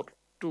bit more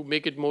to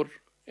make it more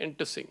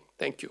interesting.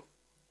 Thank you.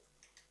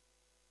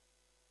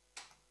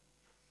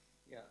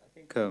 Yeah, I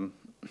think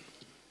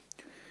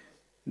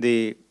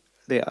the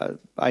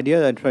idea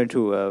that I tried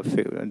to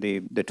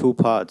the two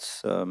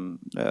parts,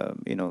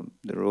 the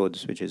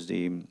roads, which is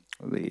the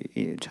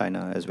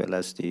China as well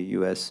as the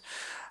U.S.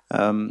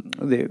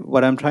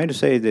 What I'm trying to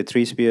say is the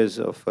three spheres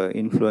of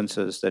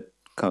influences that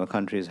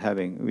country is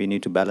having, we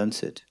need to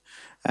balance it.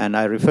 And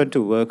I referred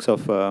to works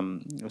of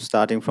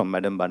starting from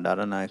Madam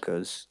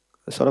Bandaranayaka's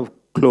sort of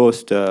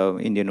closed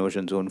Indian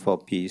Ocean Zone for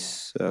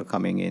Peace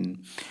coming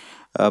in.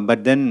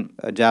 But then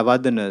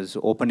Javadana's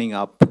opening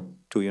up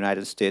to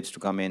United States to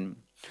come in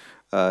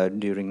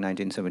during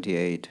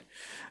 1978.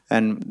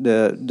 And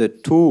the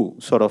two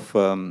sort of,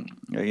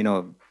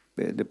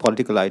 the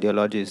political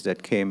ideologies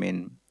that came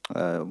in,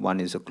 one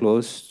is a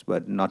closed,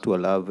 but not to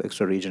allow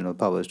extra-regional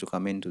powers to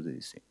come into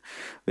this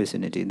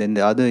vicinity. Then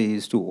the other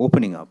is to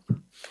opening up.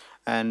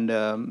 And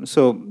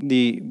so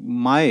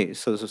my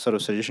sort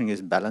of suggestion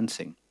is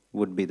balancing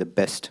would be the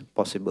best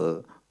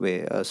possible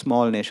way a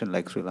small nation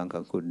like Sri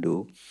Lanka could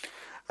do,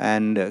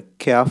 and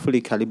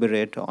carefully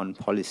calibrate on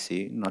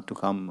policy, not to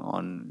come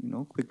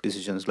on quick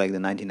decisions like the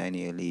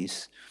 1990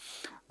 lease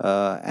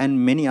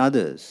and many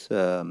others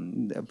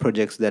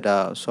projects that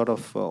are sort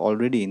of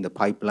already in the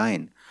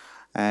pipeline.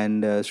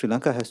 And Sri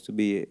Lanka has to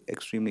be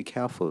extremely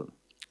careful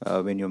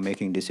when you're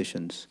making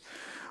decisions.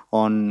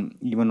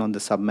 Even on the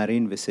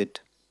submarine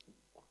visit,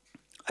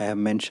 I have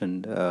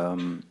mentioned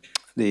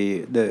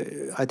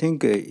I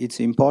think it's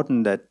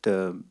important that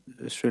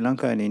Sri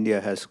Lanka and India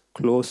has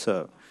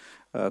closer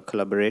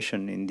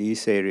collaboration in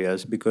these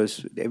areas,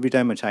 because every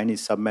time a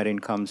Chinese submarine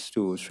comes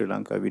to Sri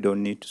Lanka, we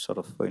don't need to sort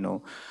of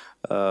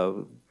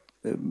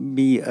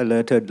be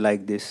alerted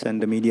like this,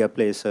 and the media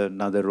plays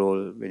another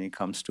role when it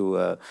comes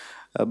to.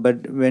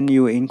 But when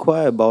you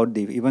inquire about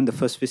even the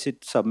first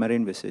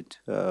submarine visit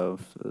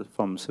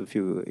from a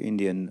few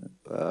Indian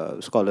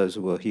scholars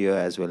who were here,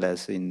 as well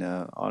as and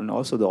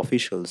also the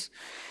officials,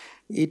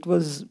 it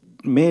was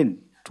made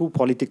too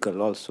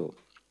political also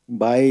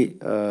by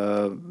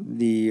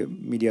the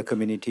media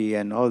community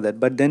and all that.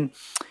 But then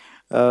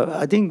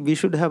I think we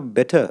should have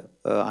better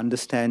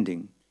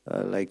understanding,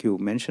 like you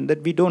mentioned,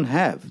 that we don't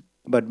have.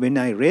 But when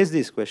I raise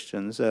these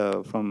questions,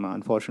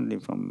 unfortunately,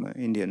 from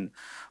Indian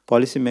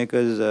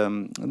policymakers,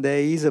 there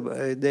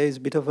is a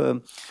bit of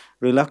a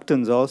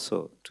reluctance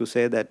also to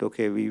say that,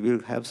 okay, we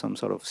will have some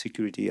sort of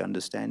security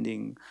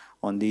understanding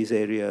on these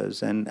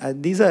areas. And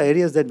these are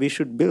areas that we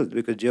should build,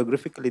 because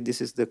geographically this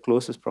is the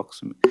closest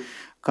proximate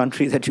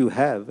country that you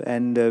have.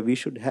 And we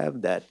should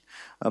have that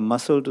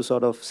muscle to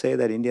sort of say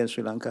that India and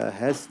Sri Lanka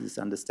has this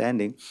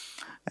understanding.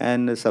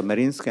 And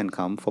submarines can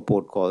come for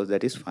port calls,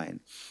 that is fine.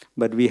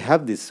 But we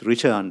have this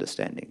richer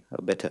understanding,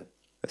 a better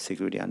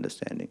security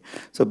understanding.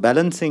 So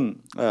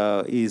balancing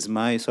is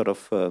my sort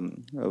of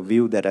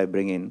view that I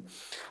bring in.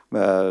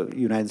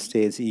 United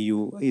States,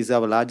 EU is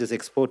our largest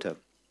exporter.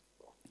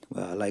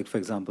 Like, for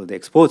example, the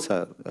exports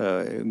are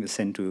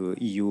sent to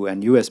EU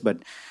and US,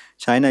 but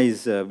China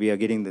is, we are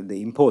getting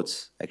the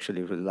imports,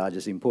 actually, the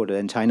largest importer.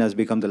 And China has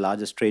become the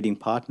largest trading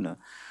partner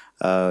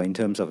in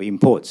terms of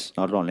imports,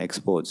 not only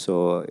exports.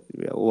 So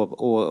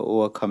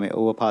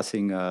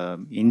overpassing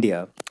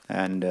India.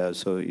 And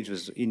so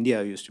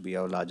India used to be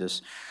our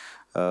largest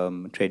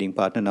trading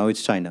partner. Now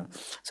it's China.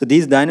 So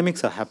these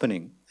dynamics are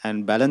happening,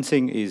 and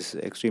balancing is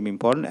extremely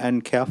important,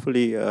 and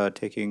carefully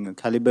taking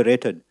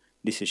calibrated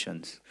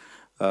decisions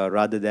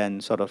rather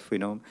than sort of,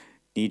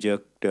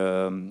 knee-jerk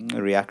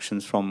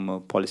reactions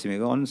from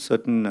policymakers on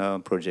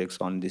certain projects,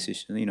 on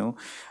decisions,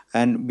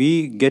 And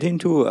we get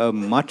into a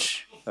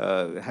much,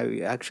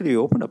 actually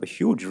opened up a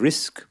huge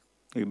risk.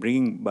 We're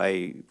bringing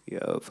by,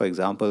 for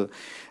example,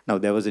 now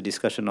there was a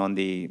discussion on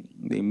the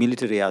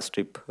military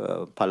airstrip,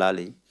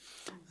 Palali,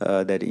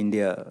 that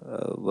India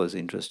was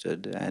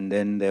interested. And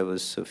then there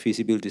was a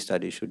feasibility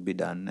study should be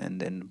done. And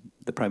then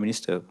the Prime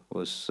Minister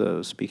was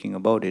speaking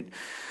about it.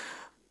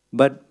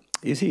 But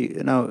you see,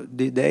 now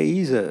there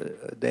is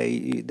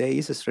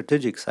a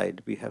strategic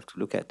side we have to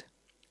look at.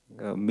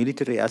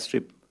 Military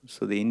airstrip.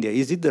 So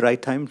is it the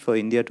right time for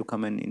India to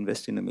come and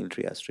invest in a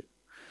military airstrip?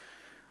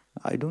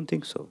 I don't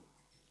think so.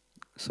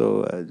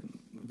 So,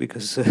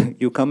 because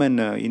you come and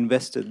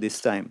invest this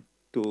time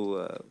to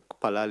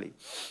Palali,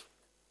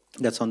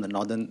 that's on the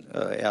northern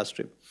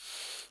airstrip.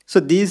 So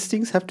these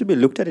things have to be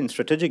looked at in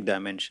strategic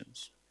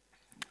dimensions.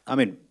 I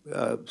mean,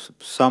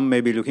 some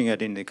may be looking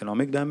at it in the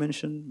economic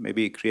dimension,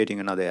 maybe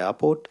creating another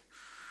airport,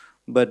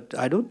 but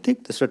I don't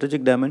think the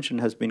strategic dimension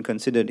has been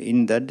considered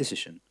in that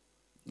decision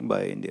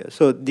by India.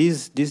 So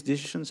these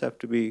decisions have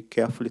to be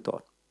carefully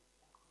thought.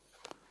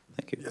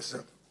 Thank you. Yes,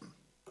 sir.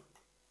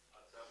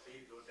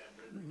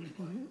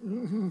 My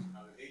name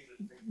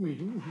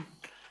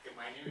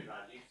is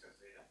Rajiv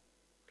Saxena.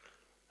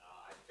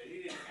 I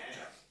studied in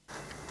Canada,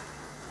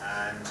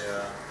 and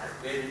I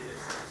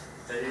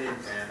studied in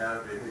Canada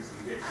very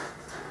seriously.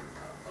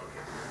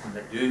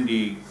 That during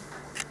the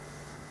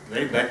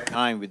very bad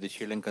time with the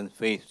Sri Lankans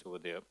faced over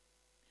there.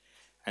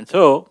 And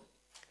so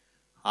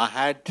I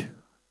had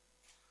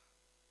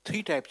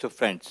three types of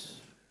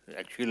friends,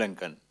 like Sri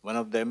Lankan. One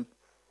of them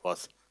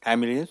was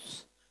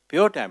Tamilians,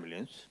 pure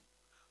Tamilians.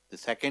 The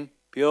second,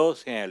 pure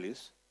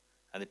Sinhalese.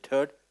 And the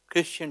third,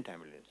 Christian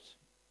Tamilians.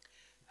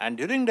 And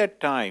during that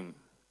time,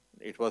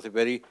 it was a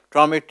very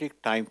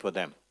traumatic time for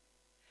them.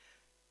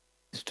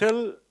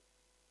 Still,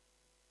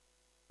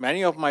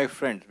 many of my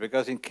friends,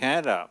 because in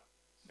Canada,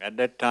 at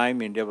that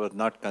time, India was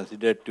not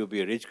considered to be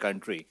a rich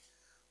country.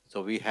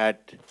 So we had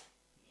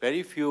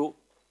very few,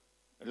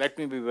 let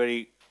me be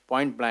very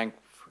point blank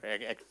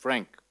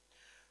frank,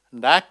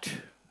 that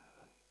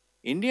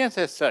Indians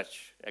as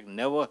such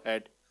never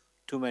had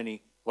too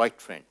many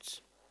white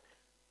friends.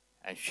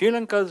 And Sri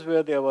Lankans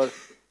were their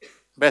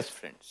best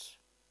friends.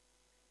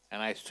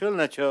 And I still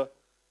nurture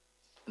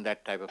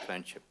that type of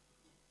friendship.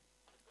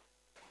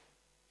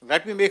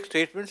 Let me make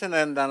statements and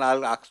then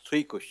I'll ask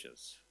three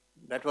questions.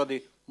 That was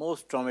the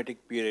most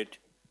traumatic period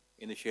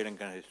in the Sri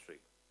Lankan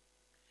history.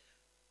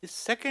 The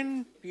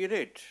second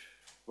period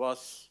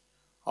was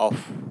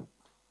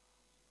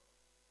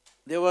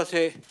there was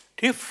a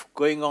tiff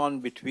going on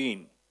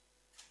between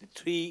the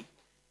three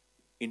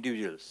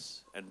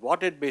individuals. And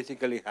what had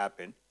basically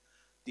happened,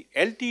 the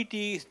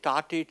LTT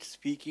started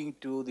speaking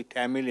to the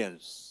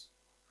Tamilians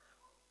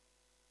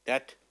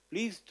that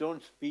please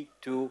don't speak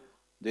to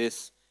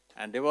this.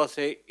 And there was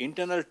an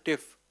internal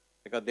tiff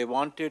because they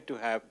wanted to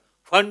have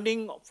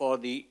funding for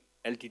the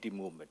LTT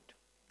movement.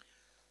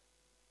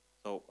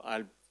 So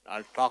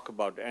I'll talk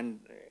about it. And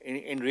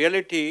in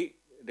reality,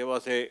 there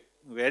was a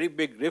very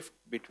big rift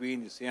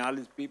between the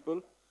Sinhalese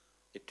people,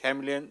 the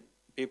Tamilian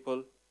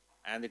people,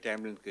 and the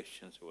Tamilian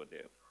Christians over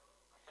there.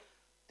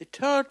 The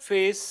third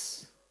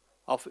phase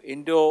of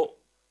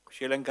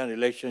Indo-Sri Lankan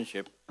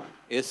relationship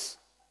is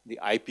the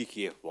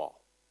IPKF war.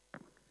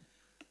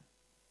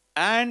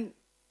 And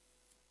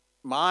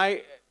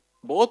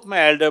both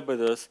my elder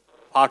brothers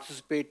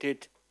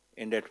participated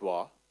in that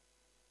war.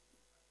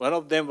 One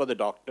of them was a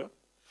doctor.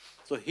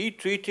 So he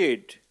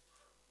treated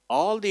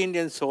all the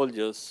Indian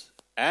soldiers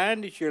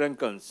and the Sri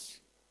Lankans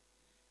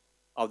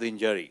of the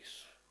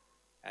injuries.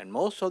 And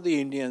most of the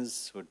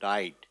Indians who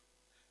died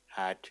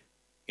had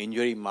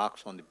injury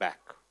marks on the back.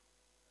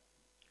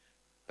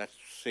 That's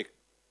the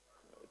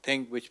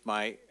thing which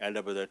my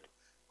elder brother,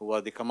 who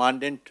was the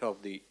commandant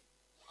of the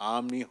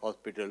Army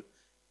Hospital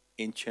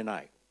in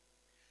Chennai.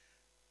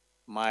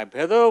 My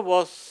brother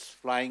was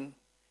flying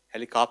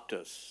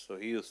helicopters, so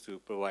he used to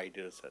provide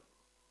us.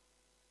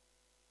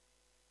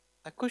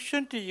 My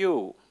question to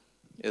you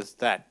is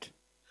that,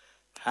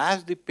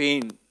 has the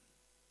pain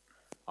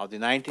of the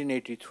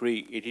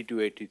 1983,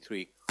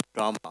 82-83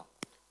 trauma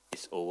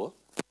is over?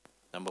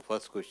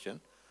 First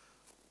question.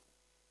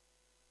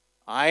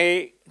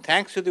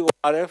 Thanks to the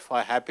ORF,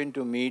 I happened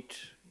to meet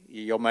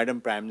your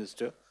Madam Prime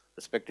Minister,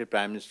 respected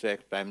Prime Minister,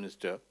 ex-Prime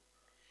Minister,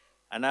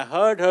 and I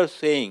heard her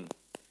saying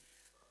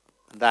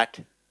that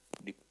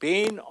the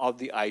pain of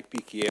the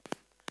IPKF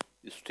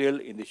is still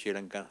in the Sri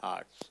Lankan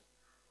hearts.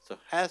 So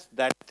has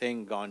that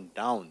thing gone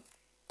down?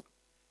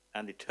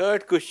 And the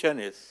third question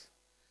is,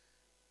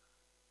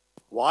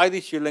 why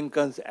the Sri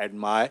Lankans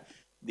admire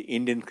the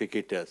Indian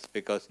cricketers?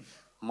 Because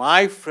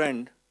my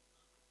friend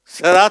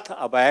Asanga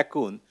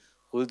Abeyagoonasekera,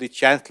 who is the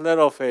chancellor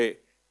of a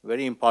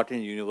very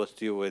important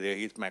university over there,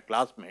 he's my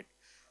classmate.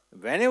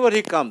 Whenever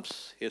he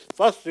comes, his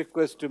first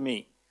request to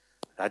me,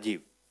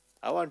 Rajiv,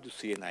 I want to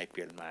see an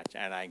IPL match,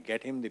 and I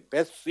get him the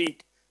best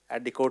seat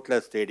at the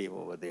Kotla Stadium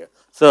over there.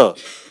 So,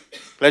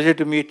 pleasure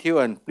to meet you,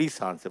 and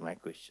please answer my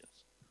questions.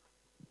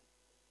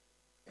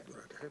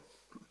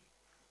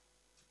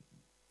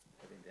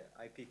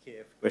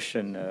 IPKF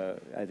question,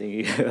 I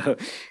think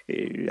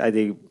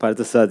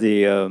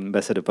Parthasarathi,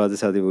 Ambassador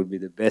Parthasarathi would be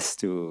the best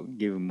to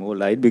give more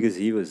light because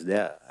he was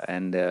there,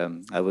 and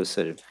I was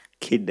a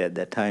kid at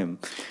that time,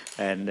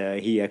 and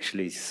he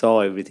actually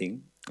saw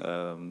everything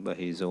by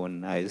his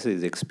own eyes,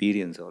 his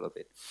experience, all of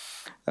it.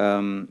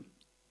 On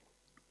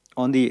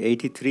the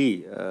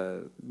 83,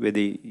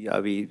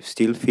 are we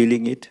still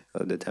feeling it,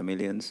 the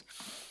Tamilians?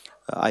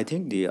 I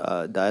think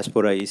the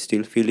diaspora is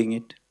still feeling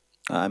it.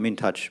 I'm in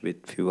touch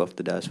with few of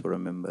the diaspora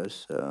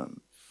members.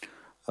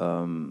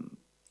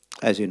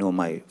 As you know,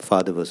 my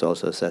father was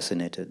also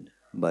assassinated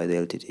by the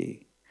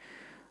LTT.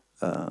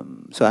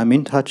 So I'm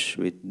in touch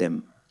with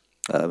them,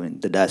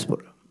 the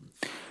diaspora.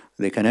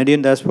 The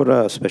Canadian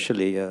diaspora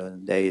especially,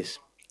 there is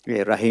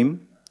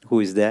Rahim, who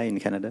is there in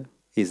Canada.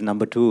 He's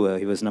number 2,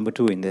 he was number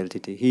 2 in the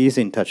LTT. He is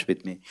in touch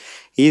with me.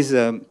 He's,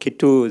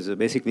 Kittu is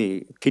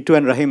basically, Kittu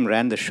and Rahim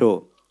ran the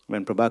show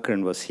when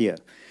Prabhakaran was here.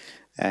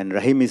 And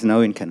Rahim is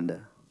now in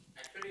Canada.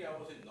 Actually, I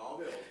was in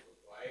Norway also,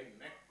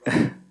 so I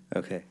met.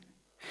 Okay.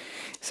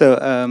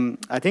 So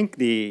I think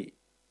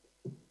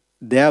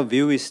their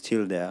view is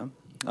still there.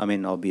 I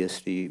mean,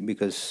 obviously,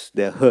 because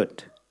they're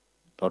hurt.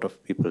 A lot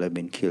of people have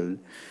been killed,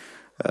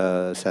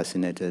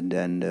 assassinated.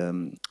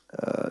 And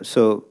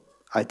so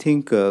I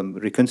think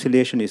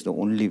reconciliation is the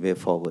only way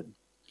forward.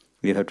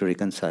 We have to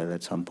reconcile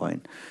at some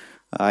point.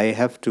 I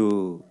have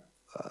to,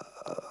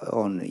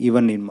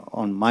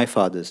 on my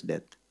father's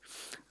death,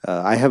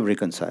 I have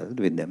reconciled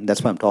with them.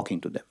 That's why I'm talking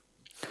to them.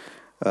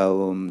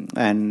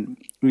 And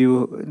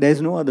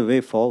there's no other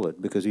way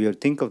forward because you have to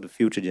think of the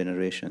future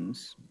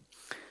generations.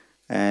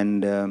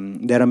 And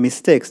there are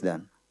mistakes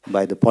done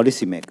by the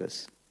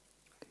policymakers.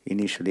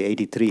 Initially,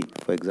 83,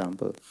 for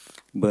example,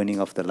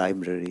 burning of the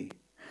library.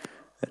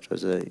 That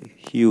was a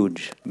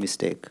huge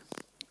mistake.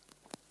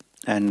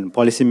 And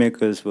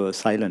policymakers were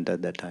silent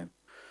at that time.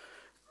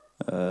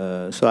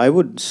 So I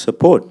would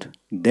support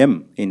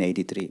them in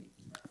 83,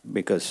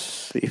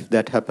 because if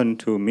that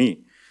happened to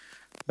me,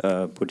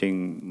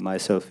 putting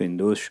myself in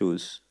those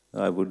shoes,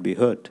 I would be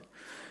hurt.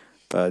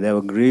 There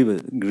were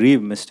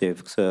grave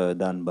mistakes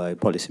done by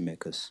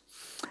policymakers.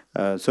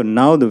 So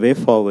now the way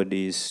forward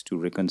is to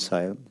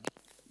reconcile.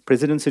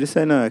 President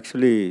Sirisena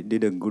actually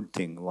did a good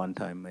thing one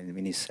time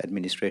in his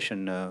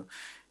administration.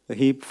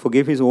 He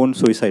forgave his own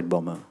suicide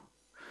bomber.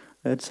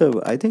 I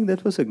think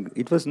that was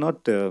it was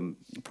not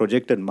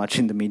projected much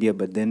in the media,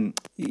 but then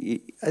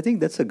I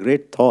think that's a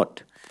great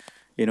thought.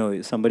 You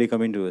know, somebody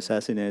coming to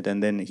assassinate,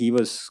 and then he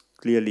was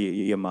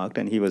clearly earmarked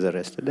and he was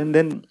arrested. And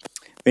then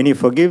when he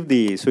forgave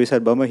the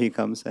suicide bomber, he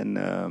comes and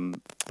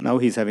now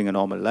he's having a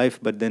normal life.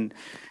 But then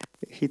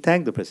he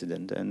thanked the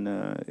president. And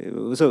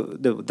so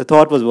the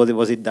thought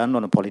was it done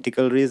on a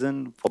political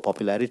reason, for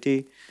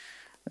popularity?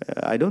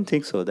 I don't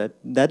think so.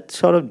 That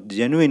sort of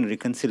genuine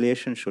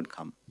reconciliation should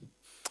come.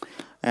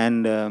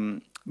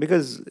 And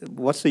because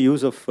what's the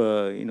use of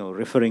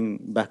referring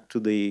back to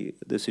the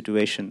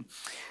situation?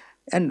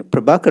 And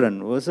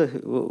Prabhakaran was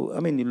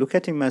you look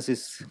at him as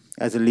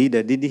a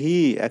leader. Did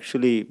he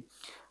actually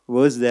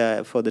was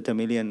there for the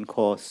Tamilian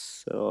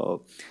cause?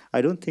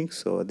 I don't think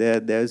so.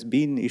 There's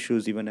been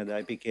issues even at the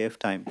IPKF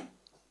time.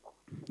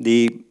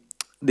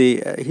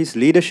 His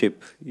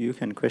leadership you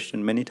can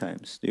question many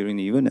times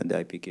even at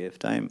the IPKF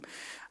time.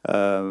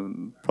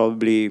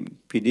 Probably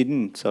he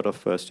didn't sort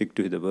of stick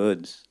to the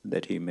words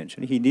that he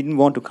mentioned. He didn't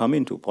want to come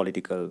into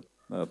political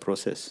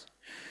process.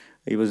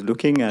 He was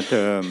looking at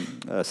a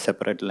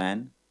separate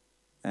land,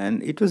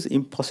 and it was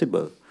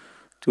impossible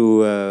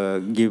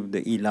to give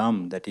the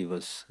Elam that he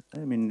was. I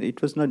mean,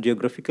 it was not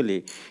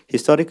geographically.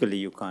 Historically,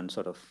 you can't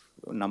sort of,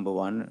 number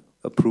one,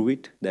 approve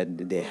it,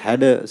 that they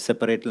had a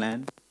separate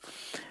land,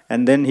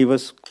 and then he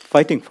was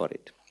fighting for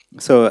it.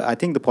 So I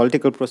think the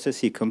political process,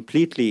 he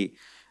completely,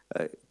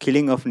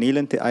 killing of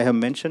Neelan, I have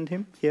mentioned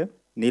him here,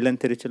 Neelan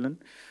Tirichalan.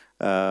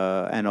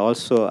 And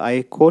also,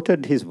 I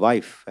quoted his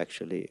wife,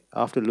 actually,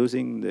 after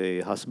losing the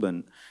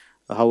husband,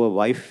 how a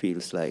wife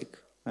feels like.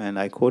 And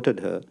I quoted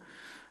her,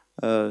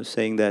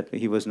 saying that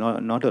he was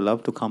not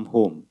allowed to come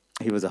home.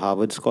 He was a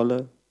Harvard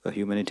scholar, a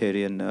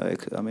humanitarian.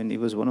 He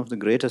was one of the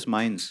greatest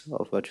minds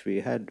of what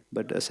we had,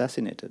 but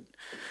assassinated.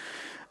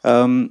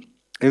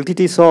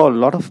 LTT saw a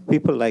lot of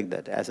people like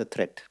that as a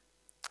threat.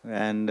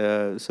 And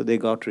so they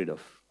got rid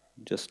of,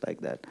 just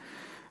like that.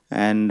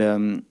 And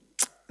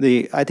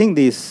I think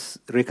this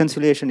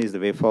reconciliation is the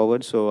way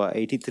forward. So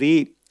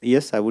 83,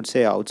 yes, I would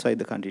say outside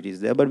the country it is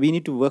there, but we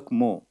need to work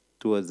more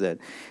towards that.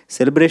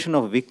 Celebration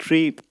of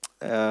victory,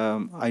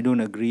 I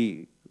don't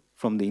agree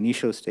from the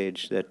initial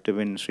stage that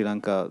when Sri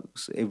Lanka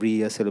every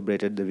year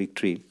celebrated the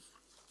victory.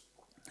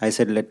 I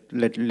said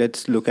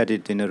let's look at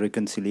it in a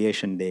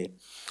reconciliation day,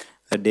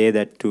 a day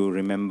that to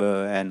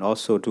remember and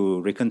also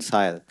to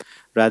reconcile,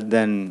 rather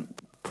than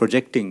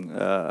projecting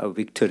a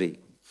victory.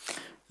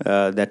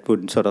 That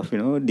would sort of,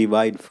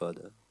 divide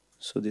further.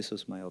 So this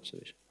was my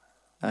observation.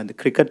 And the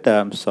cricket,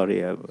 I'm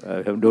sorry, I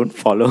don't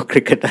follow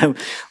cricket. I'm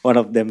one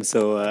of them,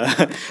 so...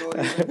 So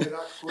even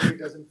Virat Kohli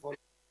doesn't follow.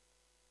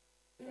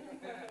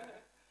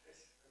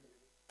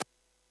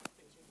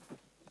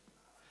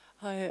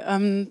 Hi,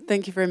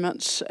 thank you very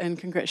much, and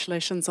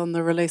congratulations on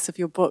the release of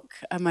your book.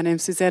 My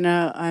name's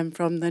Susanna. I'm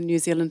from the New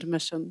Zealand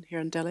Mission here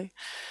in Delhi.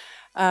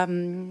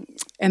 And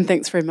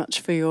thanks very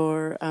much for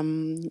your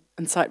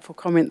insightful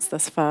comments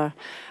thus far.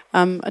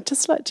 I'd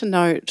just like to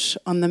note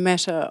on the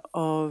matter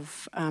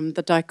of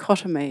the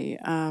dichotomy,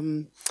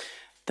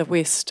 the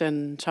West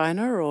and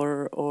China,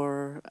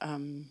 or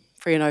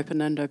free and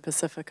open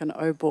Indo-Pacific and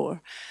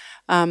OBOR,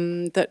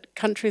 that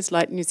countries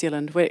like New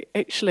Zealand, we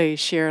actually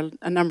share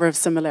a number of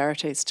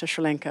similarities to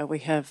Sri Lanka. We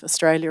have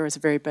Australia as a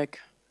very big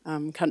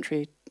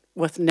country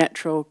with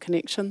natural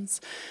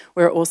connections.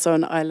 We're also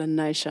an island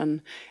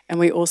nation, and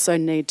we also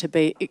need to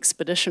be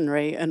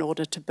expeditionary in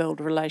order to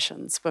build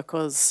relations,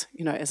 because,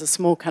 you know, as a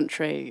small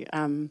country,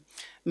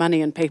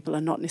 money and people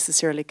are not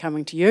necessarily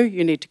coming to you.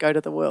 You need to go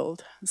to the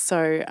world.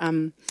 So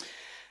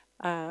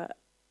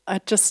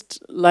I'd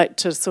just like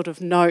to sort of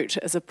note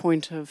as a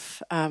point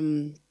of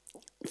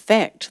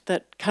fact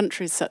that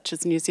countries such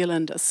as New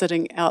Zealand are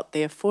sitting out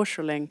there for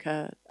Sri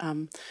Lanka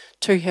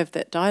to have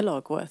that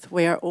dialogue with.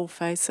 We are all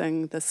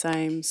facing the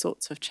same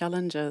sorts of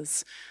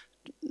challenges.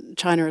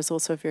 China is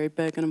also a very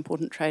big and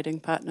important trading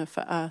partner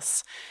for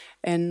us.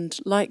 And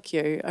like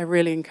you, I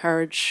really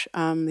encourage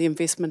the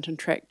investment in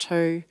Track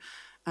 2,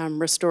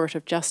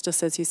 restorative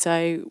justice, as you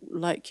say.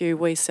 Like you,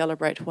 we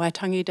celebrate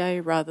Waitangi Day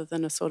rather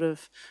than a sort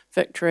of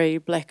victory,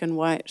 black and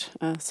white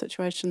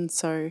situation.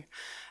 So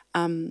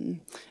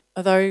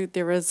although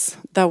there is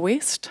the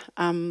West,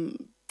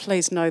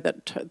 please know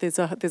that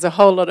there's a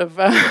whole lot of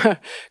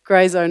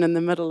grey zone in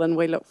the middle, and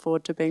we look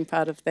forward to being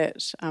part of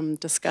that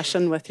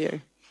discussion with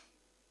you.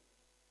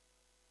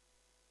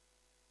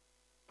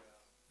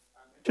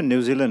 To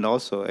New Zealand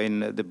also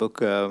in the book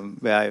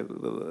where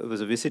it was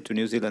a visit to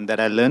New Zealand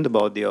that I learned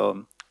about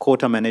the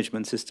quota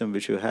management system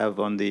which you have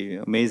on the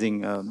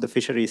amazing the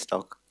fishery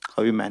stock,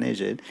 how you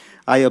manage it.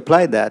 I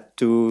applied that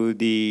to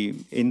the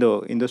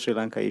Indo-Sri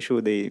Lanka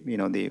issue,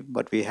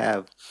 what we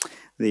have,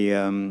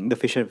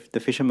 the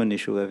fisherman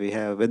issue that we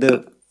have,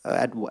 whether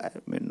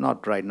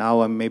not right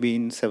now, maybe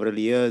in several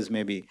years,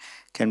 maybe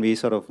can we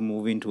sort of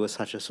move into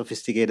such a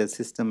sophisticated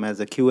system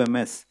as a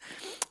QMS,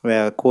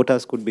 where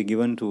quotas could be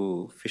given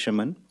to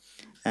fishermen,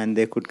 and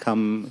they could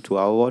come to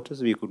our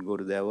waters, we could go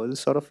to their waters,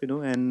 sort of,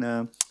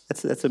 and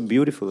that's a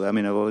beautiful, I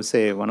would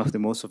say one of the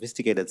most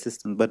sophisticated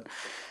systems. But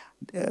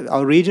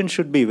our region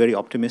should be very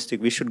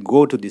optimistic. We should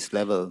go to this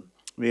level.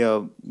 We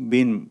have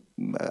been,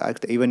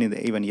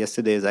 even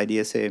yesterday's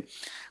IDSA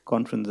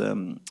conference,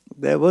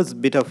 there was a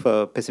bit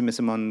of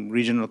pessimism on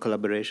regional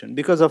collaboration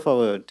because of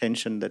our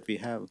tension that we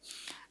have.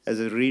 As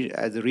a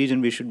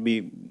region, we should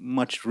be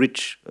much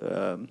rich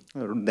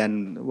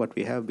than what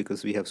we have,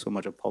 because we have so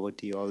much of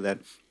poverty, all that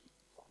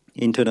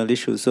internal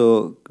issues.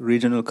 So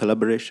regional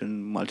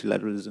collaboration,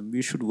 multilateralism,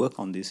 we should work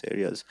on these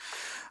areas.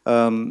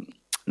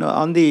 Now,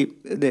 on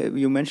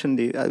you mentioned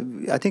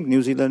I think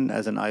New Zealand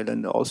as an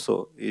island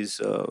also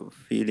is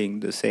feeling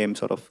the same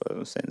sort of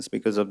sense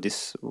because of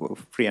this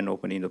free and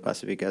open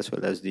Indo-Pacific, as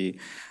well as the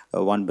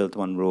One Belt,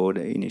 One Road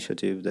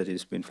initiative that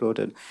has been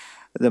floated.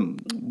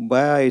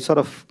 Why I sort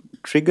of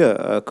trigger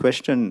a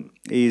question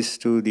is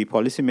to the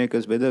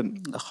policymakers whether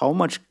how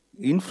much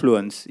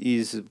influence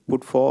is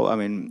put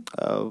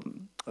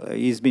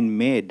is been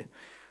made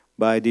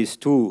by these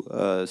two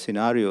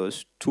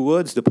scenarios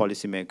towards the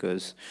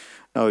policymakers.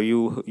 Now,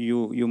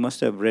 you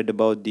must have read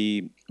about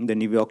the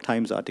New York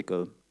Times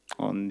article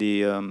on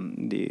the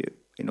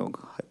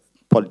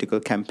political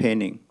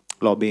campaigning,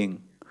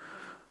 lobbying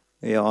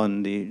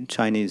on the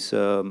Chinese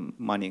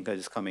money that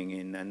is coming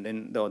in, and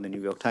then the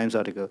New York Times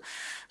article.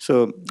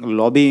 So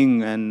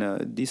lobbying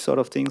and these sort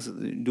of things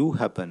do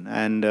happen.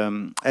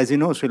 And as you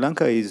know, Sri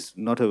Lanka is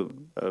not a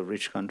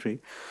rich country.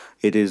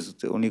 It is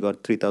only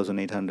got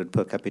 3,800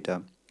 per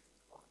capita.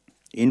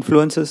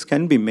 Influences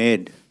can be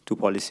made to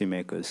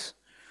policymakers.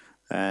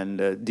 And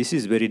this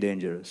is very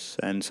dangerous.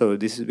 And so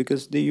this is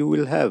because you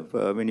will have,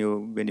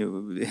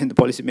 the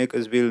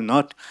policymakers will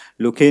not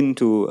look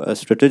into a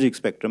strategic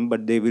spectrum,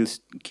 but they will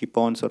keep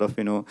on sort of,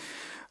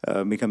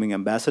 becoming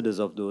ambassadors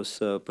of those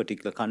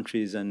particular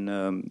countries. And,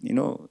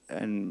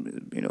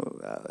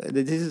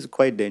 this is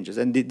quite dangerous.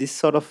 And this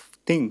sort of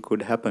thing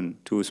could happen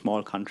to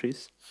small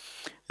countries.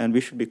 And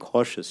we should be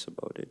cautious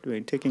about it. We're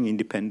taking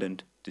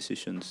independent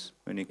decisions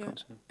when it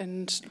comes.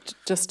 And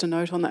just a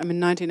note on that,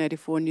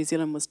 1984, New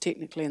Zealand was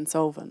technically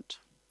insolvent.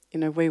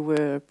 We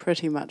were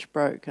pretty much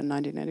broke in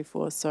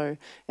 1984. So,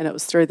 and it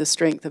was through the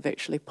strength of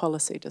actually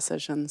policy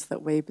decisions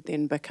that we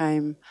then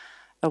became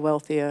a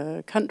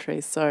wealthier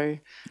country. So,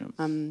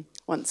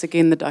 once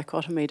again, the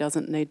dichotomy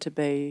doesn't need to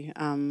be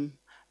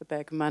a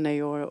bag of money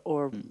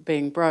or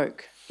being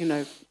broke.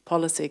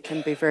 Policy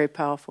can be very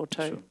powerful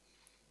too. Sure.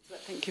 But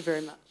thank you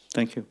very much.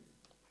 Thank you.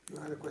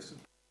 You had a question?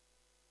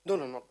 No,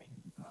 not me.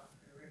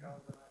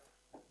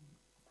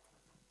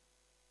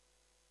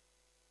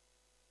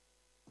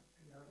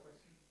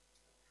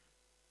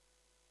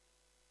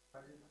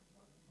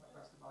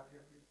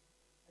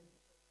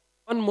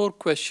 One more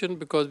question,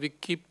 because we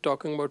keep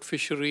talking about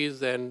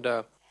fisheries and,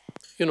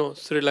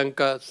 Sri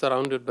Lanka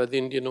surrounded by the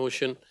Indian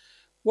Ocean.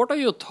 What are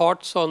your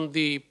thoughts on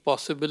the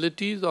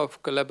possibilities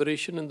of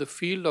collaboration in the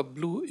field of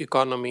blue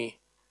economy,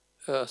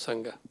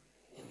 Asanga?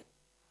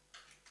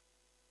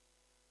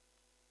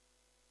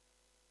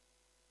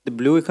 The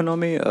blue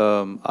economy,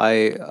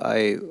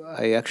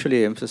 I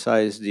actually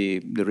emphasize the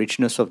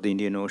richness of the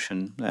Indian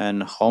Ocean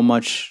and how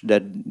much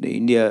that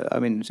India,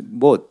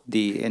 both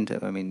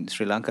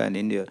Sri Lanka and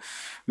India,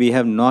 we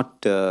have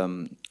not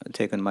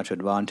taken much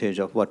advantage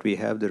of what we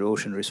have, the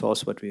ocean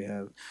resource what we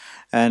have.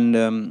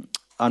 And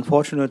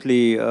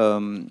unfortunately,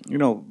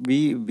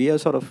 we are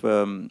sort of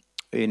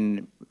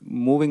in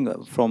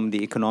moving from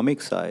the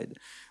economic side,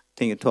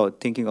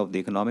 thinking of the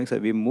economic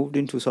side, we moved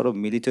into sort of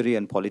military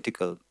and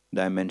political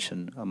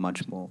dimension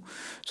much more.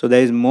 So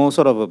there is more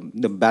sort of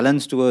the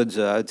balance towards,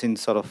 I think,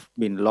 sort of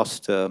been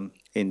lost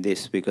in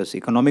this, because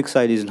economic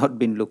side is not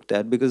been looked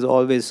at, because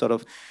always sort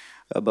of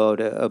about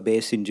a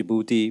base in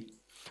Djibouti,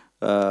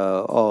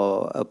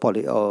 or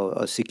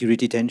a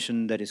security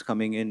tension that is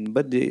coming in.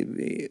 But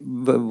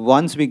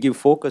once we give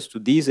focus to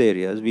these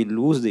areas, we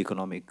lose the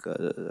economic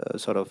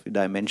sort of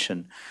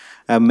dimension.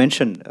 I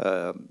mentioned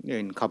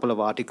in a couple of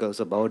articles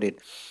about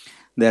it.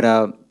 There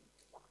are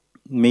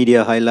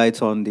media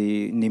highlights on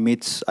the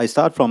Nimitz. I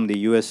start from the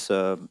US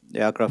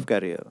aircraft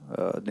carrier,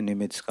 the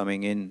Nimitz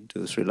coming in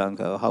to Sri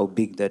Lanka, how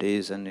big that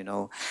is. And,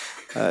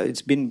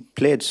 it's been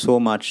played so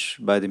much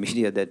by the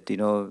media that,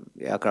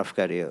 aircraft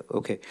carrier,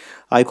 okay.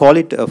 I call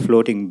it a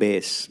floating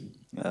base.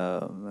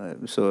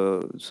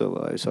 So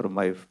sort of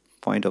my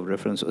point of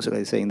reference was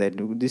like saying that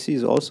this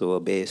is also a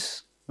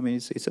base. I mean,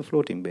 it's a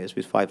floating base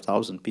with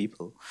 5,000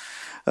 people.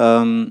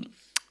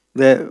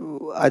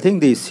 I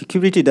think the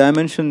security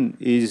dimension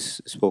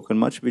is spoken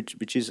much,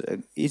 which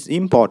is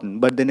important,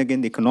 but then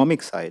again, the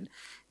economic side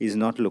is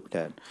not looked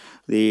at.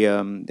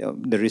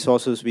 The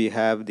resources we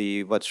have,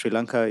 what Sri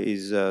Lanka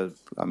is,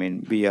 I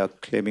mean, we are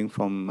claiming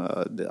from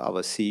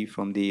our sea,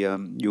 from the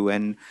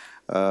UN,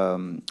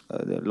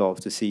 the law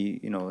of the sea,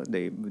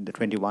 the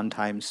 21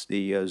 times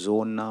the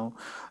zone now,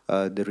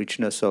 the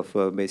richness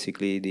of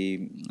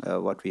basically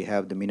what we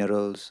have, the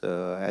minerals,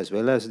 as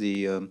well as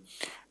the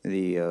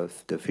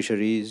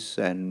fisheries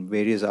and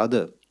various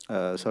other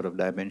sort of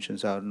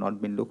dimensions are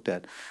not been looked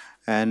at.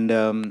 And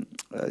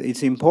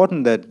it's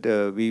important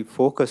that we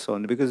focus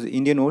on, because the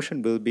Indian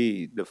Ocean will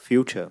be the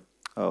future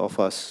of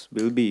us,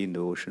 will be in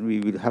the ocean. We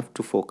will have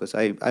to focus.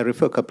 I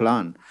refer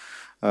Kaplan,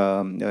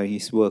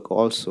 his work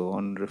also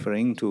on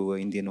referring to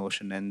Indian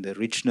Ocean and the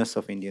richness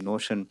of Indian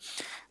Ocean.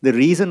 The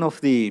reason of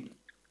the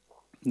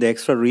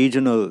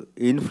extra-regional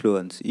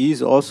influence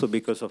is also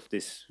because of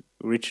this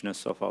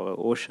richness of our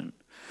ocean.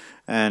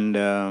 And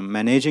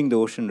managing the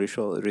ocean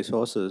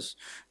resources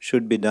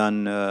should be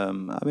done. I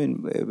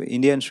mean,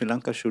 India and Sri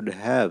Lanka should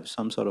have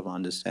some sort of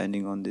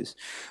understanding on this.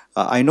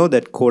 I know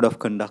that code of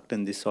conduct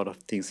and these sort of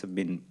things have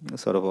been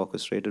sort of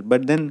orchestrated,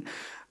 but then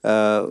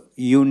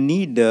you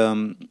need,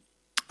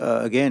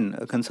 again,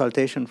 a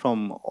consultation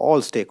from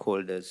all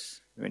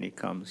stakeholders when it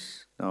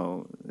comes.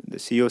 Now, the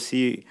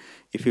COC,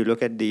 if you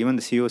look at even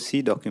the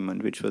COC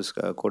document, which was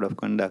code of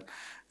conduct,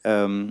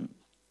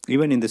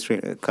 even in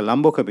the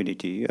Colombo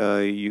community,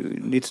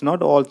 it's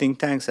not all think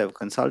tanks have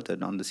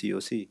consulted on the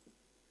COC.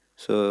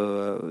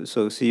 So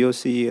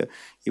COC,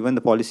 even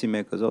the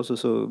policymakers also.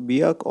 So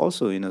we are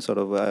also in a sort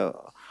of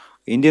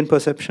Indian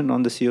perception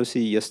on the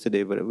COC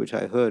yesterday, which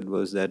I heard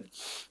was that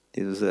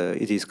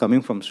it is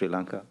coming from Sri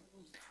Lanka.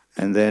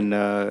 And then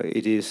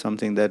it is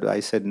something that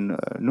I said,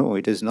 no,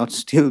 it has not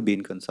still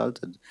been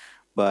consulted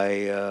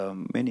by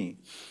many.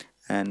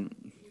 And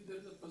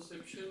there's a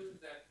perception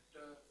that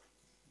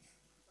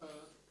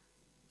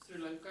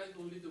Sri Lanka is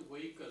only the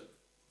vehicle.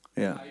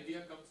 Yeah. The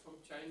idea comes from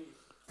Chinese.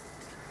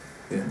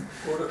 Yeah.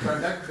 Code of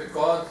conduct,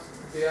 because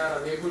they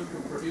are unable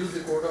to produce the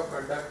code of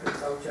conduct in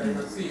South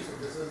China Sea. So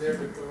this is their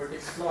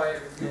diplomatic ploy,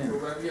 and you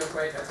probably are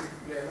quite happy to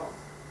play along.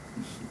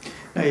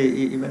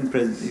 Even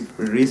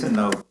recent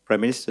now,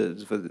 Prime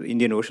Ministers for the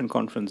Indian Ocean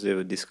Conference, they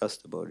were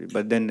discussed about it.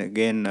 But then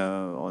again,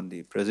 on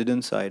the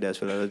President's side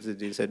as well as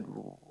they said,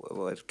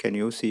 well, can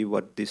you see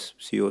what this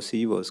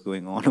COC was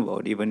going on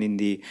about? Even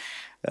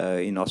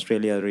in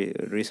Australia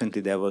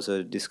recently, there was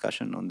a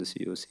discussion on the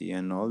COC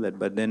and all that.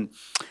 But then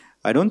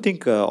I don't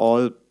think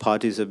all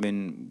parties have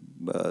been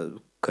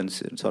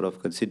sort of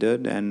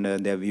considered, and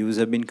their views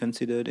have been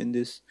considered in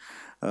this.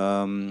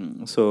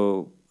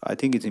 So I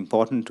think it's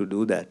important to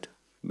do that,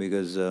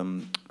 because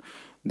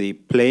the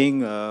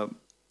playing, how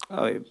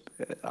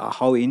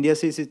India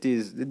sees it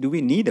is, do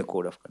we need a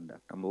code of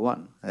conduct, number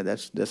one?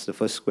 That's the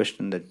first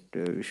question that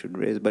we should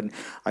raise. But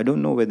I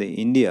don't know whether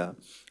India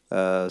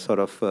sort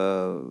of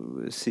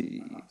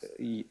see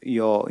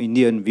your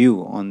Indian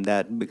view on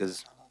that,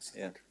 because,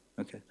 yeah,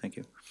 okay, thank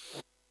you.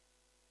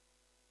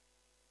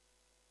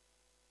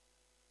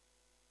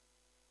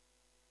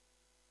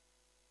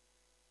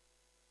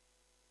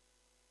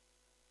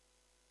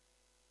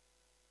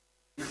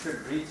 You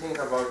should rethink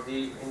about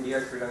the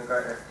India-Sri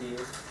Lanka FTA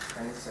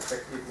and its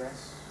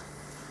effectiveness.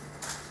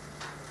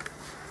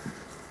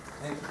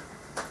 Thank you.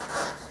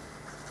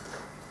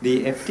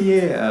 The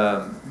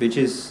FTA, which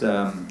is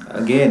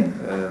again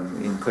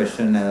in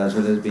question as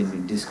well as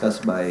been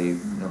discussed by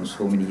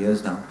so many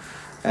years now,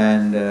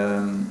 and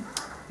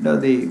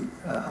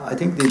I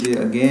think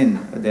again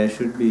there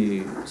should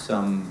be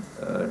some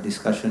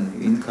discussion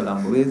in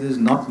Colombo. There's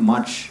not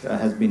much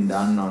has been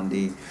done on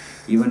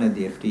even at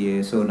the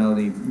FTA. So now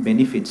the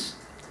benefits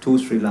to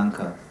Sri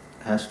Lanka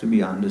has to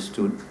be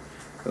understood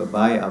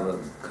by our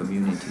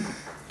community.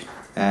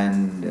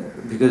 And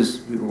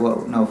because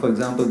now, for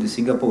example, the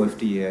Singapore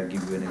FTA, I'll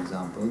give you an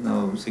example.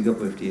 Now,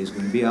 Singapore FTA is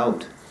going to be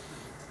out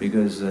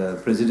because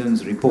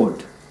President's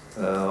report,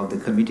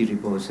 the committee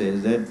report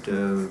says that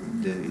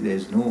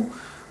there's no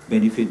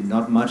benefit,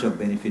 not much of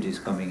benefit is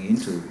coming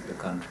into the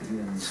country,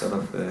 and sort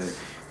of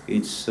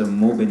it's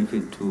more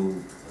benefit to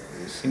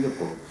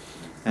Singapore.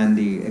 And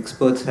the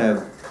experts have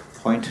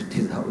pointed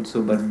this out.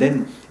 So, but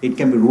then it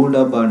can be ruled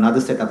out by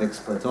another set of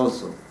experts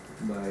also,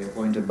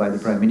 appointed by the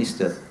Prime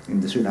Minister in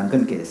the Sri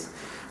Lankan case.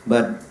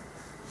 But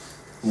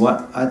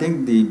what I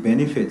think the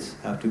benefits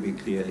have to be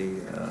clearly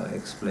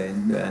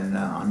explained and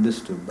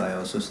understood by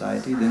our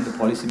society. Then the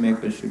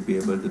policymakers should be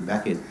able to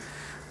back it.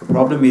 The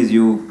problem is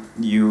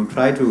you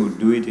try to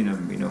do it in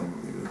a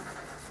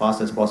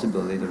fast as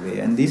possible in a way.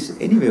 And this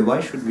anyway, why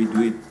should we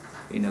do it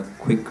in a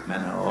quick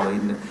manner or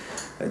in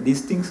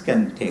these things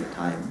can take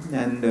time,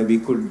 and we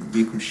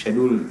could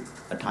schedule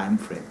a time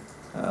frame,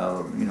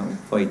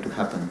 for it to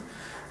happen,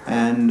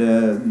 and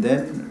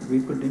then we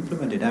could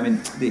implement it. I mean,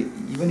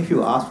 even if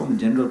you ask from the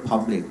general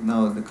public,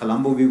 now the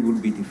Colombo view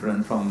would be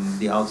different from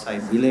the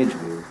outside village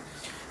view.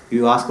 If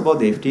you ask about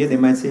the FTA, they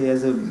might say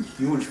there's a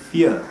huge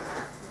fear,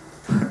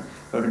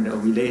 or a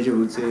villager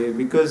would say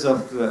because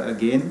of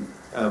again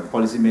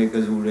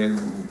policymakers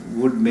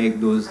would make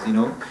those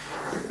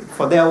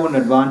for their own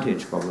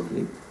advantage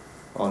probably.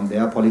 On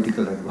their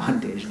political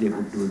advantage, they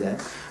would do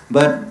that.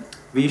 But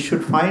we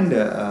should find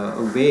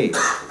a way to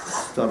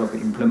sort of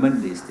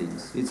implement these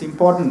things. It's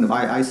important.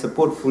 I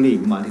support fully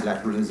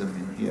multilateralism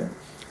in here.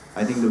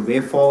 I think the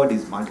way forward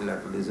is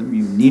multilateralism.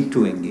 You need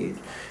to engage,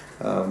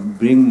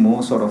 bring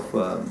more sort of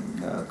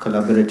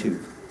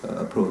collaborative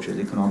approaches,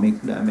 economic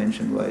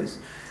dimension-wise.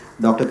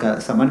 Dr.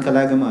 Saman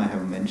Kalagama I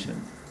have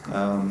mentioned.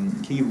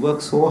 He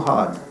worked so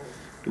hard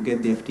to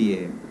get the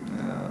FTA.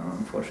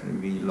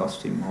 Unfortunately, we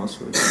lost him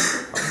also. He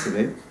passed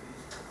away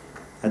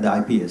at the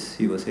IPS.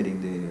 He was heading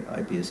the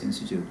IPS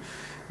Institute.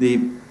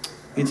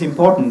 It's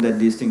important that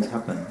these things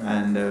happen,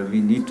 and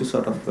we need to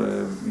sort of,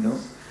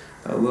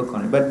 work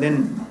on it. But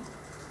then,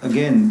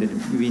 again,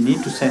 we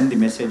need to send the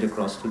message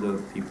across to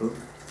the people,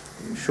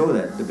 show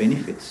that the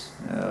benefits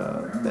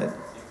that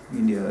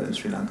India,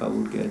 Sri Lanka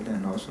would get,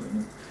 and also,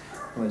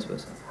 vice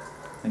versa.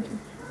 Thank you.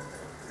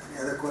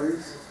 Any other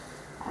queries?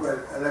 Well,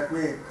 let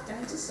me... Can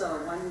I just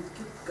one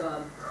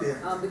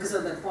quick, because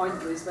of that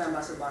point raised by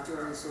Ambassador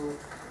Bhatia also,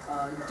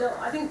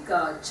 I think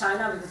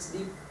China with its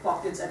deep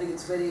pockets, I think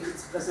its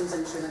presence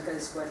in Sri Lanka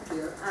is quite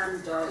clear,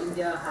 and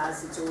India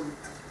has its own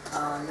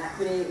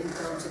lacunae in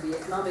terms of the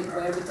economic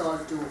wherewithal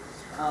to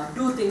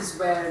do things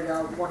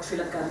where what Sri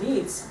Lanka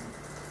needs.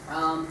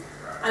 And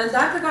in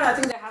that regard, I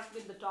think there has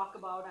been the talk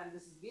about, and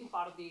this has been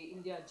part of the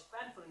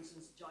India-Japan, for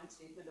instance, joint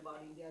statement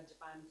about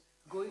India-Japan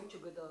going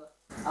together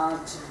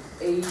to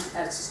aid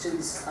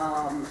assistance,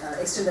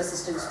 extend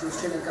assistance to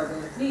Sri Lanka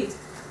where it needs.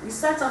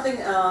 Is that something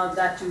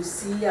that you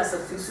see as a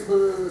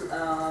feasible,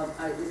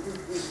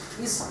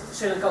 is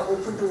Sri Lanka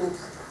open to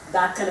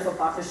that kind of a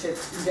partnership,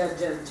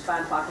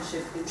 India-Japan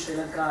partnership in Sri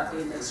Lanka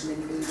in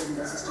extending aid and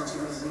assistance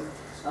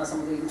to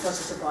some of the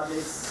infrastructure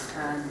projects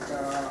and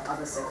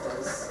other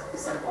sectors?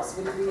 Is that a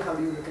possibility? How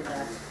do you look at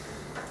that?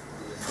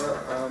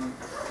 Well,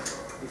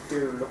 if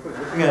you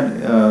looking at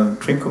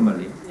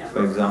Trincomalee,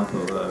 for example,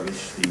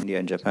 which India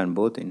and Japan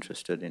both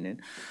interested in it,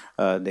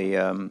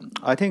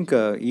 I think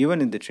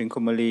even in the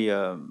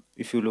Trincomalee,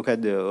 if you look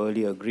at the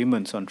early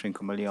agreements on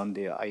Trincomalee on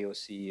the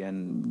IOC,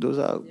 and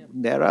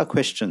there are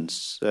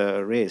questions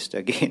raised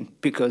again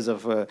because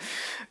of the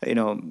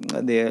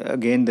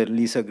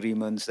lease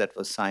agreements that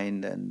were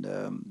signed and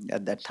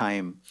at that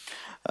time,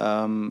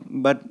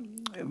 but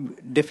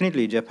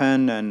definitely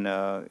Japan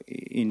and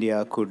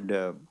India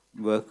could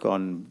work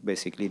on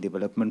basically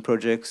development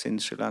projects in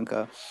Sri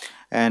Lanka,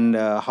 and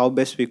how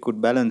best we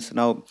could balance.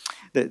 Now,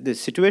 the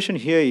situation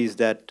here is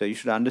that you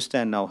should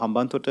understand now,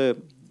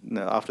 Hambantota,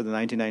 after the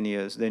 99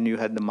 years, then you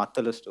had the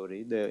Mattala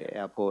story, the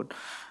airport,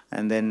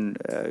 and then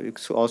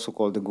it's also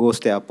called the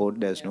ghost airport.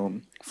 There's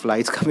no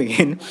flights coming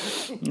in,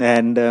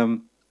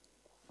 and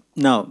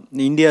now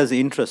India's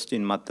interest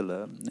in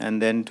Mattala, and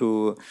then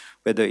to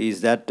whether is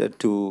that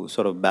to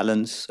sort of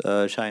balance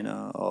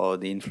China or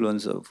the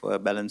influence of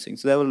balancing.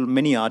 So there were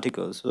many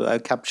articles. So I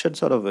captured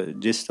sort of a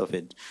gist of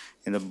it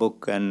in the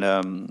book, and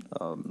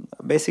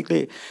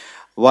basically,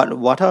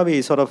 what are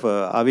we sort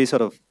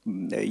of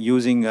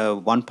using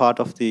one part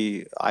of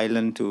the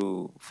island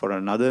for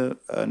another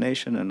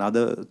nation,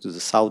 another to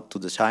the south to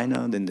the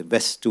China, then the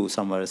west to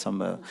somewhere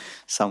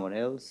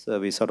else?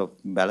 We sort of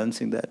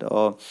balancing that,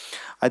 or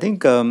I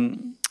think.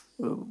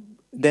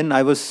 Then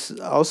I was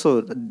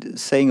also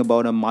saying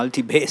about a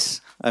multi-base.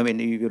 I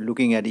mean, if you're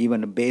looking at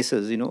even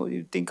bases,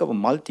 you think of a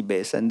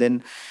multi-base, and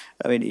then,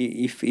 I mean,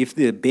 if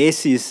the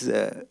base is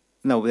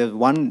now, there's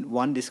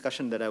one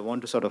discussion that I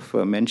want to sort of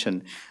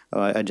mention.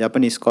 A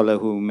Japanese scholar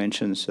who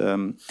mentions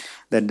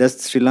that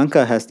does Sri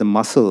Lanka has the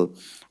muscle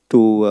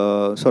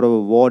to sort of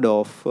ward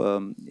off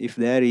if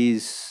there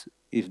is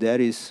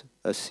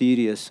a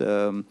serious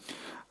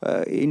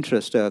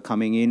interest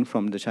coming in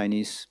from the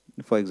Chinese,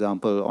 for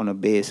example, on a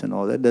base and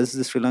all that.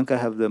 Does Sri Lanka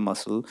have the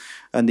muscle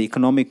and the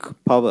economic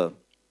power?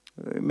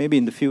 Maybe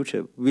in the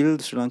future, will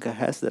Sri Lanka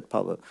has that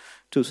power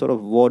to sort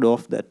of ward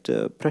off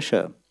that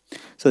pressure?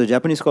 So the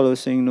Japanese scholar was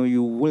saying, no,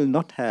 you will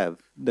not have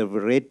the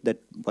rate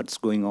that what's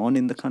going on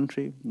in the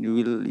country.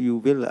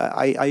 You will.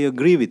 I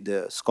agree with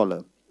the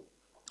scholar,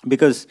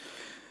 because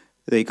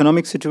the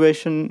economic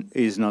situation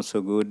is not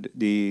so good.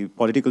 The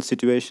political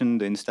situation,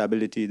 the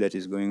instability that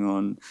is going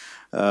on.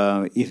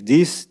 If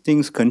these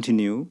things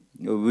continue,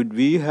 would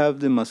we have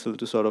the muscle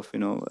to sort of,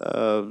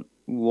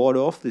 ward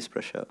off this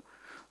pressure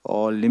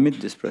or limit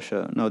this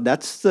pressure? Now,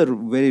 that's the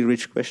very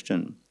rich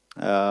question.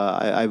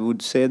 I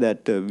would say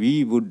that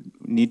we would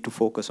need to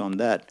focus on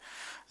that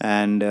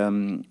and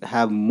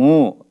have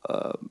more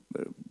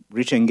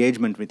rich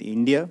engagement with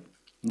India.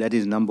 That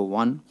is number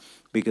one,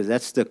 because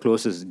that's the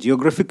closest,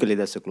 geographically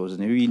that's the closest.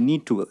 We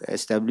need to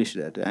establish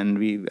that,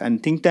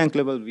 and think tank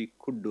level we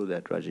could do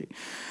that, Raji.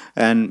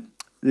 And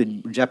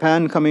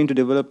Japan coming to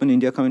development,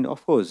 India coming,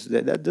 of course,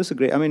 that's a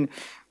great, I mean,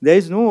 there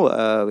is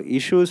no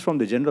issues from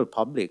the general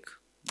public.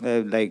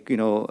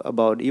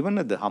 About even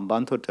at the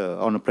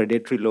Hambantota on a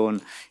predatory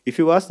loan, if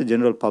you ask the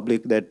general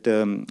public that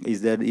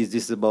is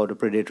this about a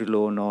predatory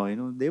loan,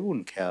 or they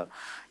wouldn't care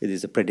it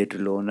is a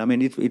predatory loan. I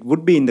mean, it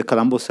would be in the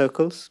Colombo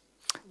circles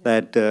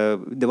that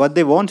what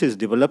they want is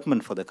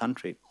development for the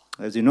country.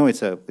 As you know,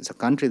 it's a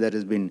country that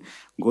has been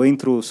going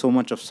through so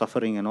much of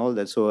suffering and all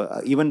that.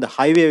 So even the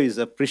highway is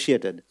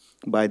appreciated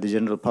by the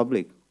general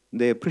public.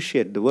 They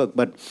appreciate the work,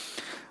 but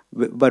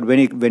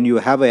when you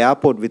have an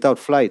airport without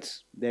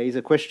flights, there is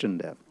a question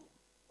there,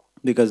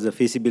 because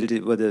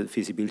whether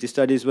feasibility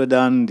studies were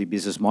done, the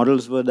business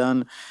models were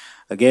done,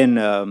 again,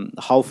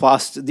 how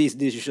fast these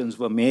decisions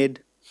were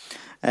made,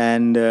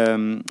 and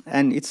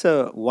it's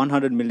a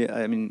 100 million.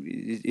 I mean,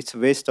 it's a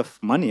waste of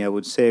money, I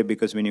would say,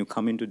 because when you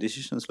come into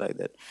decisions like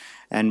that,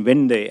 and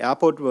when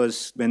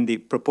the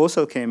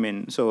proposal came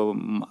in, so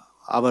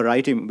our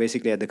writing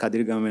basically at the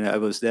Kadiri government, I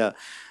was there.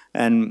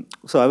 And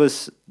so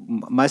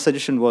my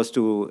suggestion was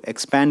to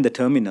expand the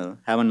terminal,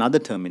 have another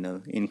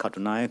terminal in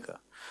Katunayaka.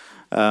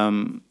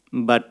 That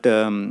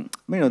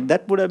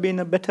would have been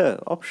a better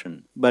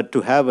option. But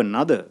to have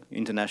another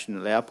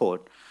international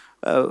airport,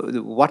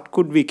 what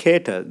could we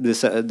cater?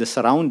 The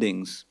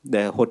surroundings,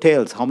 the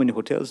hotels, how many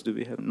hotels do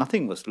we have?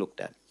 Nothing was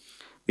looked at.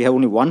 We have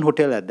only one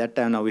hotel at that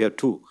time, now we have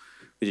two,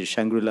 which is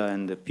Shangri-La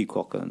and the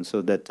Peacock, and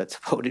so that's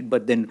about it.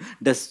 But then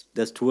does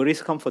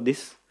tourists come for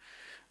this?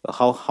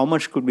 How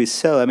much could we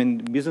sell? I mean,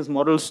 business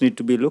models need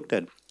to be looked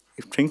at.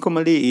 If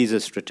Trincomalee is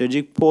a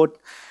strategic port,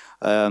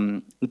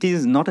 it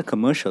is not a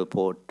commercial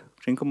port.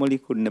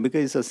 Trincomalee couldn't,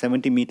 because it's a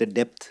 70-meter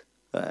depth,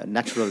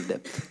 natural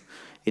depth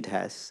it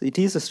has. It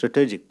is a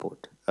strategic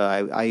port.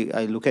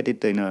 I look at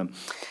it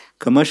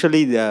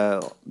commercially.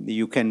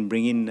 You can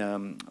bring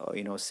in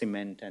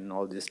cement and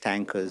all these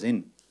tankers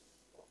in,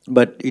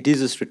 but it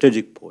is a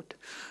strategic port,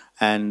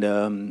 and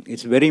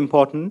it's a very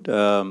important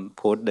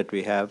port that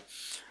we have.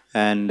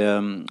 And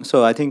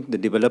so I think the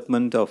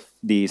development of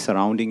the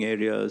surrounding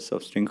areas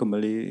of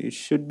Trincomalee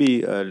should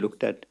be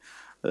looked at.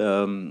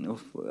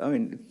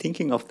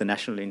 Thinking of the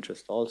national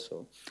interest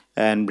also,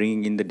 and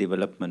bringing in the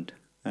development.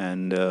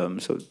 And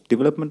so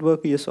development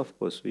work, yes, of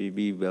course,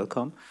 we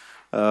welcome,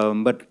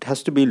 but it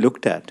has to be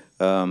looked at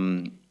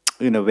in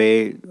a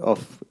way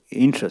of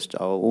interest,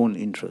 our own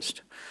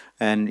interest.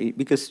 And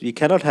because we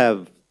cannot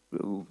have,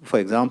 for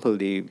example,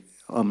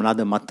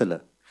 another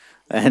Mattala.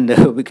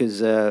 And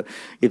because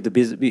if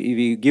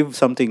we give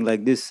something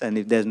like this, and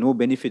if there's no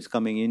benefits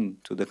coming in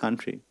to the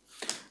country,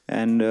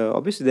 and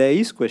obviously there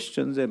is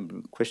questions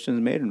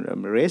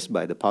raised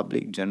by the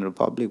public, general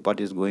public,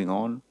 what is going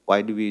on,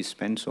 why do we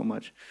spend so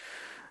much?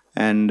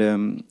 And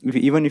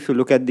even if you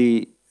look at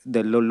the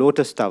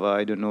Lotus Tower,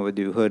 I don't know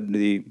whether you heard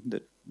the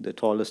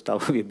tallest tower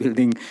we're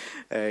building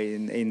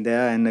in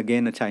there, and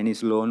again a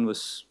Chinese loan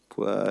was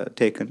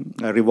taken,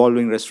 a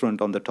revolving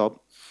restaurant on the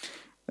top.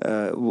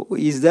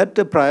 Is that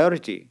a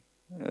priority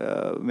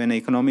when the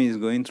economy is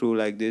going through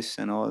like this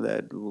and all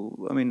that?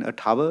 I mean, a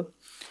tower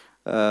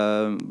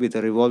with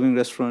a revolving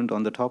restaurant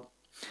on the top.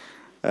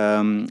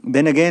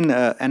 Then again,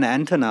 an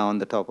antenna on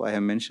the top. I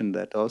have mentioned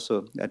that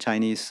also, a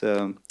Chinese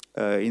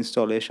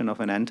installation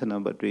of an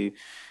antenna,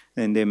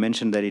 and they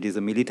mentioned that it is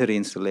a military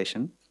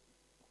installation,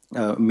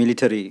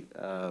 military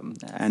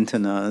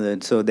antenna.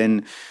 So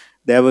then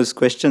there was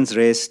questions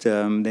raised.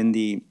 Then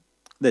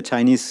the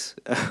Chinese,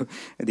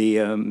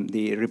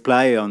 the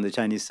reply on the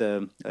Chinese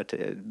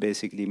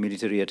basically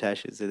military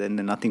attaches, then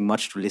nothing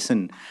much to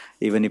listen.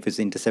 Even if it's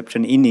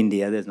interception in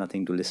India, there's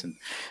nothing to listen.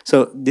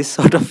 So this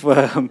sort of,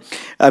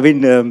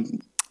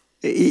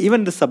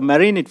 even the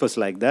submarine, it was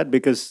like that,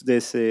 because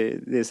they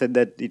said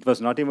that it was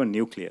not even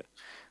nuclear.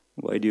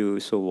 Why do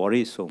you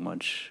worry so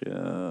much?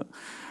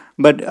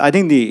 But I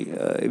think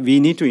we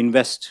need to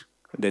invest,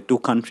 the two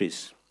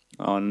countries,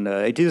 on.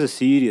 It is a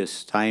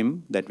serious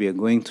time that we are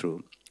going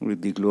through,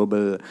 with the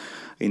global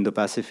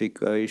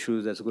Indo-Pacific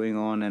issues that's going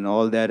on and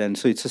all that, and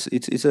so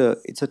it's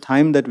a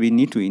time that we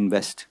need to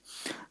invest,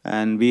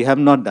 and we have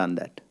not done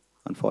that,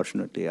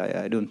 unfortunately.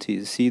 I don't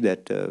see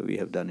that we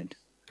have done it.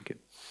 Thank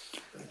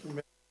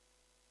you.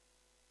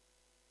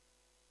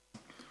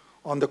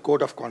 On the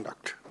code of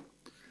conduct,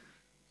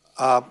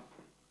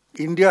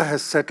 India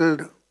has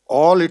settled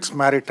all its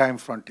maritime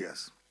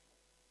frontiers.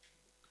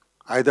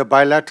 either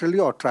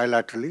bilaterally or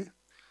trilaterally.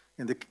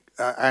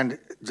 And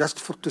just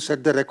to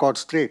set the record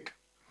straight,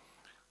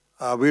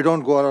 we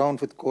don't go around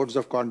with codes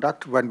of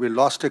conduct. When we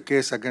lost a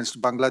case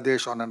against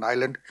Bangladesh on an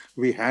island,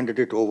 we handed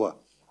it over.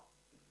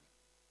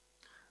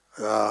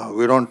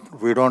 We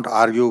don't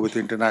argue with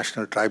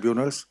international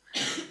tribunals,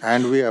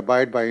 and we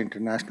abide by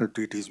international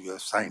treaties we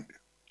have signed.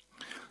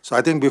 So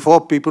I think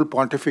before people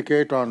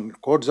pontificate on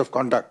codes of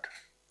conduct,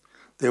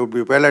 they would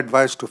be well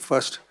advised to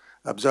first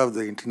observe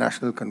the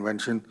international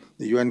convention,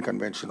 the UN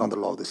Convention on the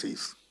Law of the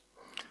Seas.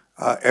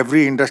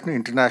 Every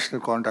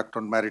international conduct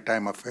on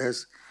maritime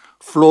affairs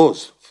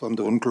flows from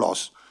the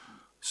UNCLOS.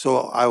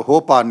 So I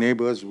hope our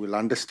neighbors will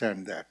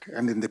understand that.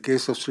 And in the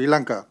case of Sri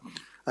Lanka,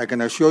 I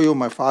can assure you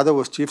my father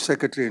was Chief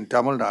Secretary in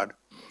Tamil Nadu,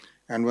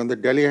 and when the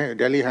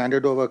Delhi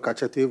handed over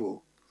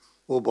Kachativu,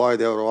 oh boy,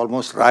 there were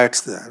almost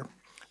riots there.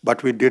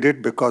 But we did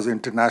it because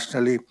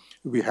internationally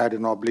we had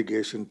an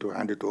obligation to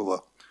hand it over.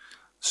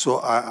 So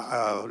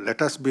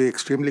let us be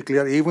extremely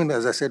clear, even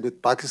as I said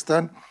with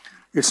Pakistan,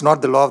 it's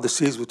not the law of the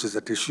seas which is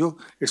at issue,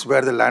 it's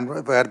where the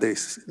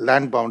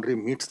land boundary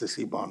meets the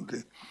sea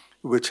boundary,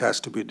 which has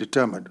to be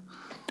determined.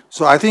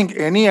 So I think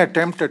any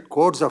attempt at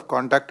codes of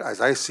conduct,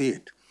 as I see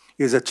it,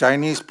 is a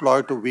Chinese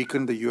ploy to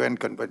weaken the UN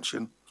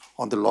Convention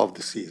on the Law of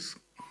the Seas.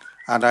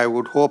 And I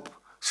would hope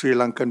Sri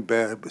Lanka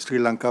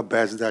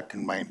bears that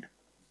in mind.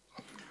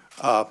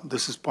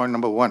 This is point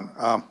number one.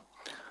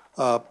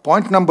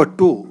 Point number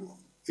two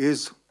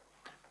is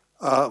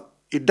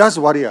it does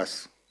worry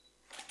us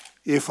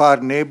if our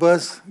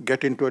neighbors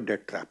get into a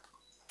debt trap.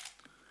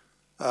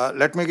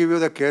 Let me give you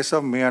the case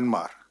of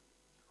Myanmar.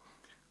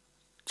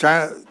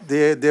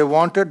 They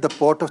wanted the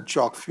port of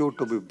Chokphu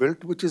to be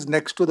built, which is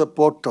next to the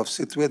port of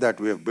Sitwe that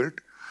we have built.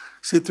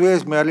 Sitwe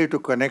is merely to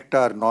connect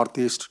our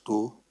northeast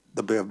to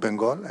the Bay of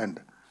Bengal and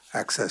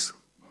access.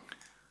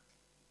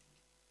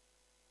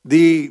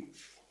 The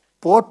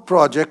port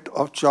project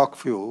of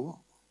Chokphu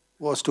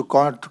was to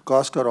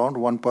cost around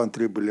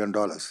 $1.3 billion.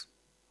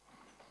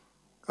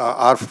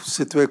 Our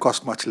Sitwe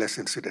cost much less,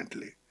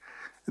 incidentally.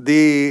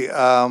 The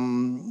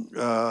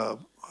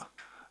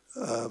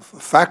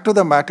fact of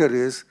the matter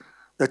is,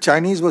 the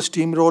Chinese were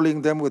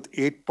steamrolling them with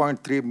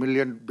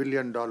 $8.3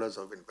 billion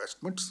of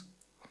investments.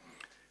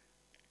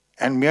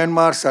 And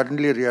Myanmar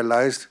suddenly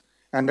realized,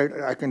 and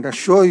I can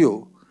assure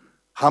you,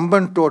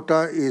 Hamban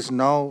Tota is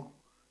now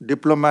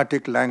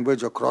diplomatic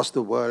language across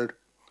the world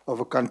of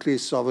a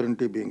country's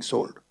sovereignty being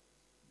sold.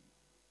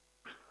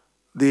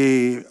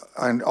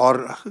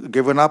 Or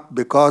given up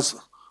because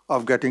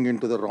of getting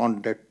into the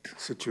wrong debt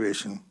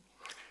situation.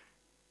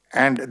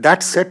 And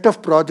that set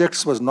of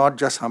projects was not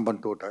just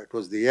Hamban Tota. It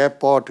was the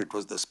airport, it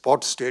was the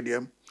sports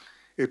stadium,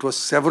 it was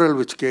several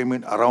which came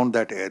in around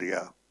that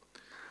area.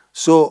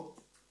 So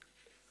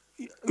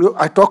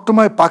I talked to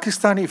my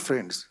Pakistani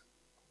friends.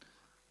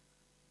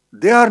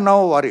 They are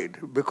now worried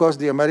because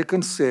the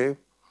Americans say,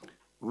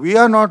 we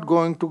are not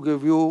going to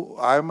give you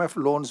IMF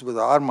loans with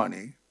our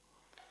money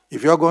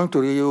if you are going to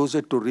reuse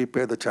it to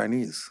repay the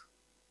Chinese.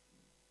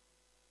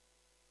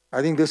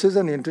 I think this is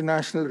an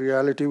international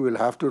reality we'll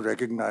have to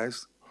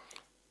recognize,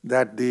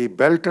 that the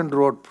Belt and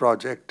Road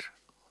project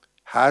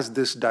has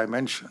this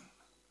dimension.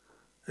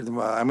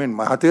 I mean,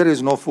 Mahathir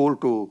is no fool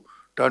to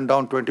turn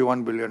down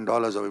 $21 billion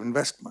of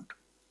investment.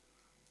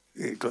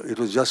 It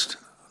was just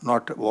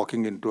not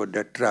walking into a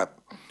debt trap.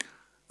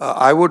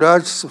 I would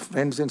urge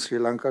friends in Sri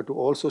Lanka to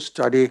also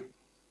study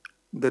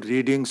the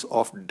readings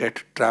of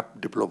debt trap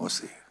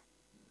diplomacy.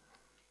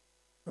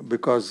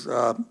 Because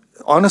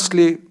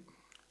honestly,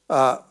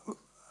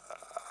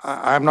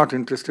 I'm not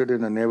interested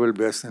in a naval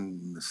base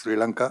in Sri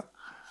Lanka.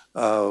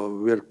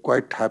 We're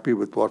quite happy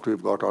with what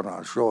we've got on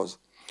our shores.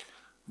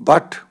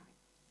 But,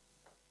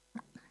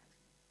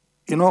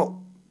 you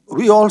know,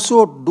 we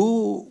also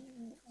do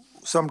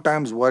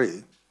sometimes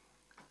worry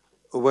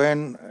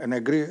when an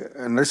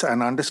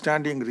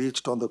understanding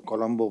reached on the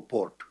Colombo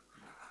port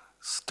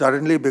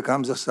suddenly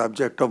becomes a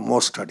subject of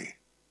more study.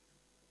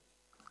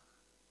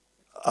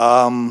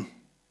 For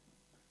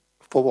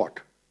what?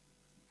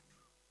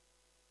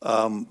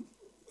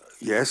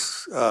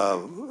 Yes,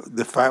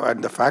 the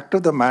fact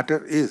of the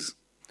matter is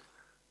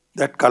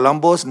that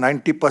Colombo's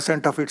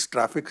 90% of its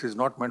traffic is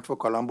not meant for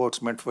Colombo,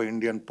 it's meant for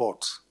Indian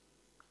ports.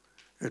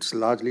 It's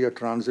largely a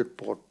transit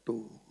port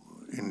to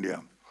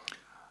India.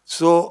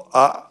 So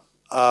I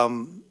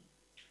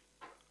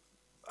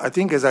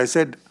think, as I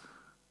said,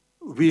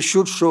 we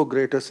should show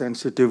greater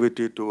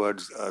sensitivity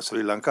towards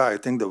Sri Lanka. I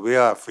think the way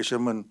our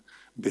fishermen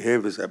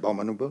behave is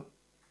abominable.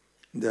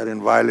 They are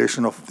in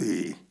violation of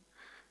the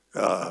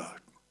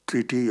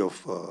treaty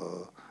of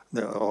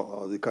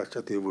the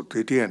Kachativu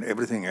Treaty and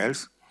everything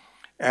else.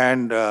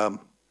 And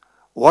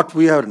what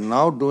we are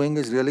now doing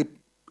is really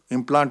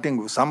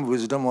implanting some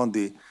wisdom on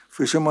the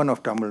fishermen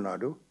of Tamil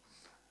Nadu,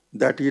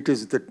 that it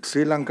is the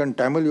Sri Lankan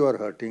Tamil you are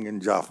hurting in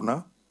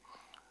Jaffna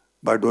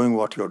by doing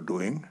what you're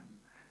doing.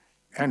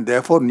 And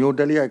therefore, New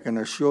Delhi, I can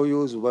assure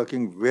you, is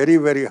working very,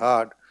 very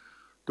hard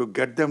to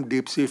get them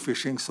deep sea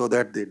fishing so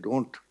that they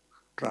don't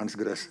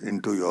transgress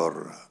into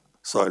your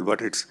soil.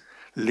 But it's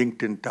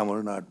linked in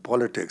Tamil Nadu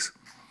politics.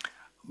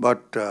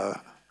 But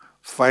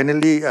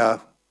finally,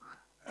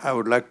 I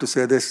would like to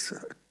say this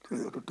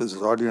to this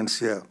audience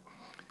here.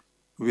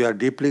 We are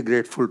deeply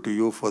grateful to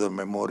you for the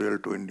memorial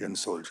to Indian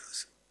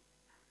soldiers.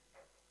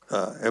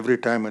 Every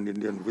time an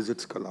Indian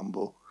visits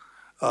Colombo,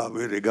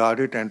 we regard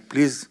it, and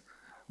please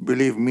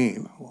believe me,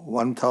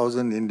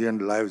 1,000 Indian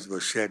lives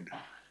were shed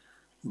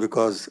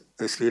because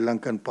a Sri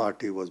Lankan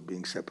party was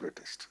being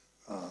separatist.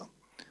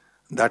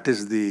 That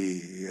is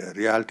the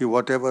reality,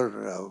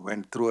 whatever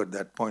went through at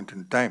that point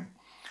in time.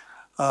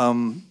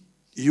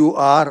 You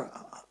are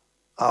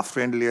our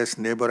friendliest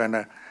neighbor,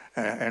 and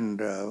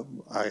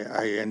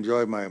I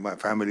enjoy my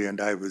family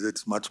and I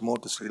visits much more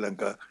to Sri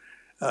Lanka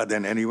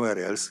than anywhere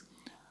else.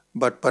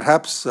 But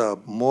perhaps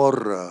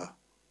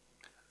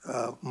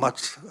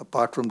much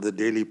apart from the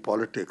daily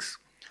politics,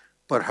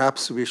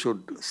 perhaps we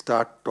should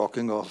start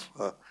talking of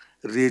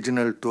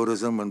regional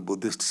tourism and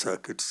Buddhist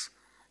circuits.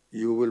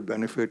 You will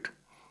benefit,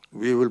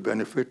 we will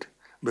benefit,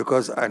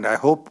 because, and I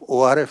hope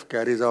ORF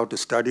carries out a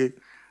study.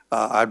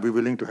 I'd be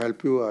willing to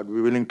help you. I'd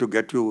be willing to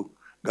get you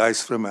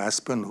guys from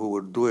Aspen who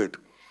would do it,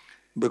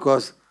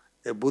 because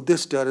a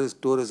Buddhist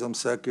tourism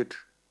circuit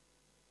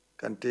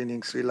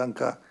containing Sri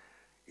Lanka,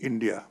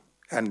 India,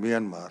 and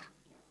Myanmar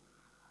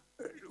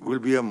will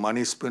be a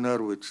money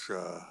spinner which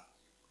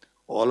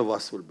all of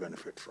us will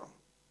benefit from.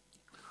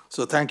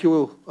 So thank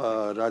you,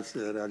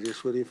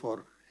 Rajeshwari,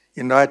 for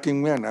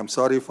inviting me, and I'm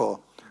sorry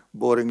for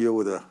boring you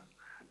with a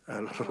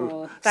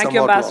thank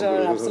you,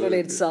 Ambassador. Absolutely.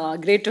 It's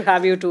great to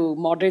have you to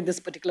moderate this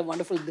particular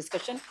wonderful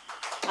discussion.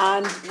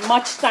 And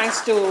much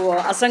thanks to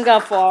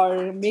Asanga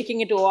for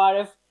making it to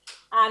ORF.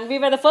 And we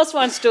were the first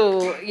ones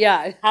to,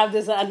 have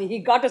this. And he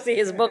got to see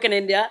his book in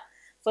India.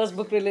 First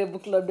book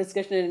club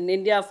discussion in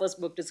India,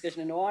 first book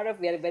discussion in ORF.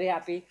 We are very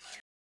happy.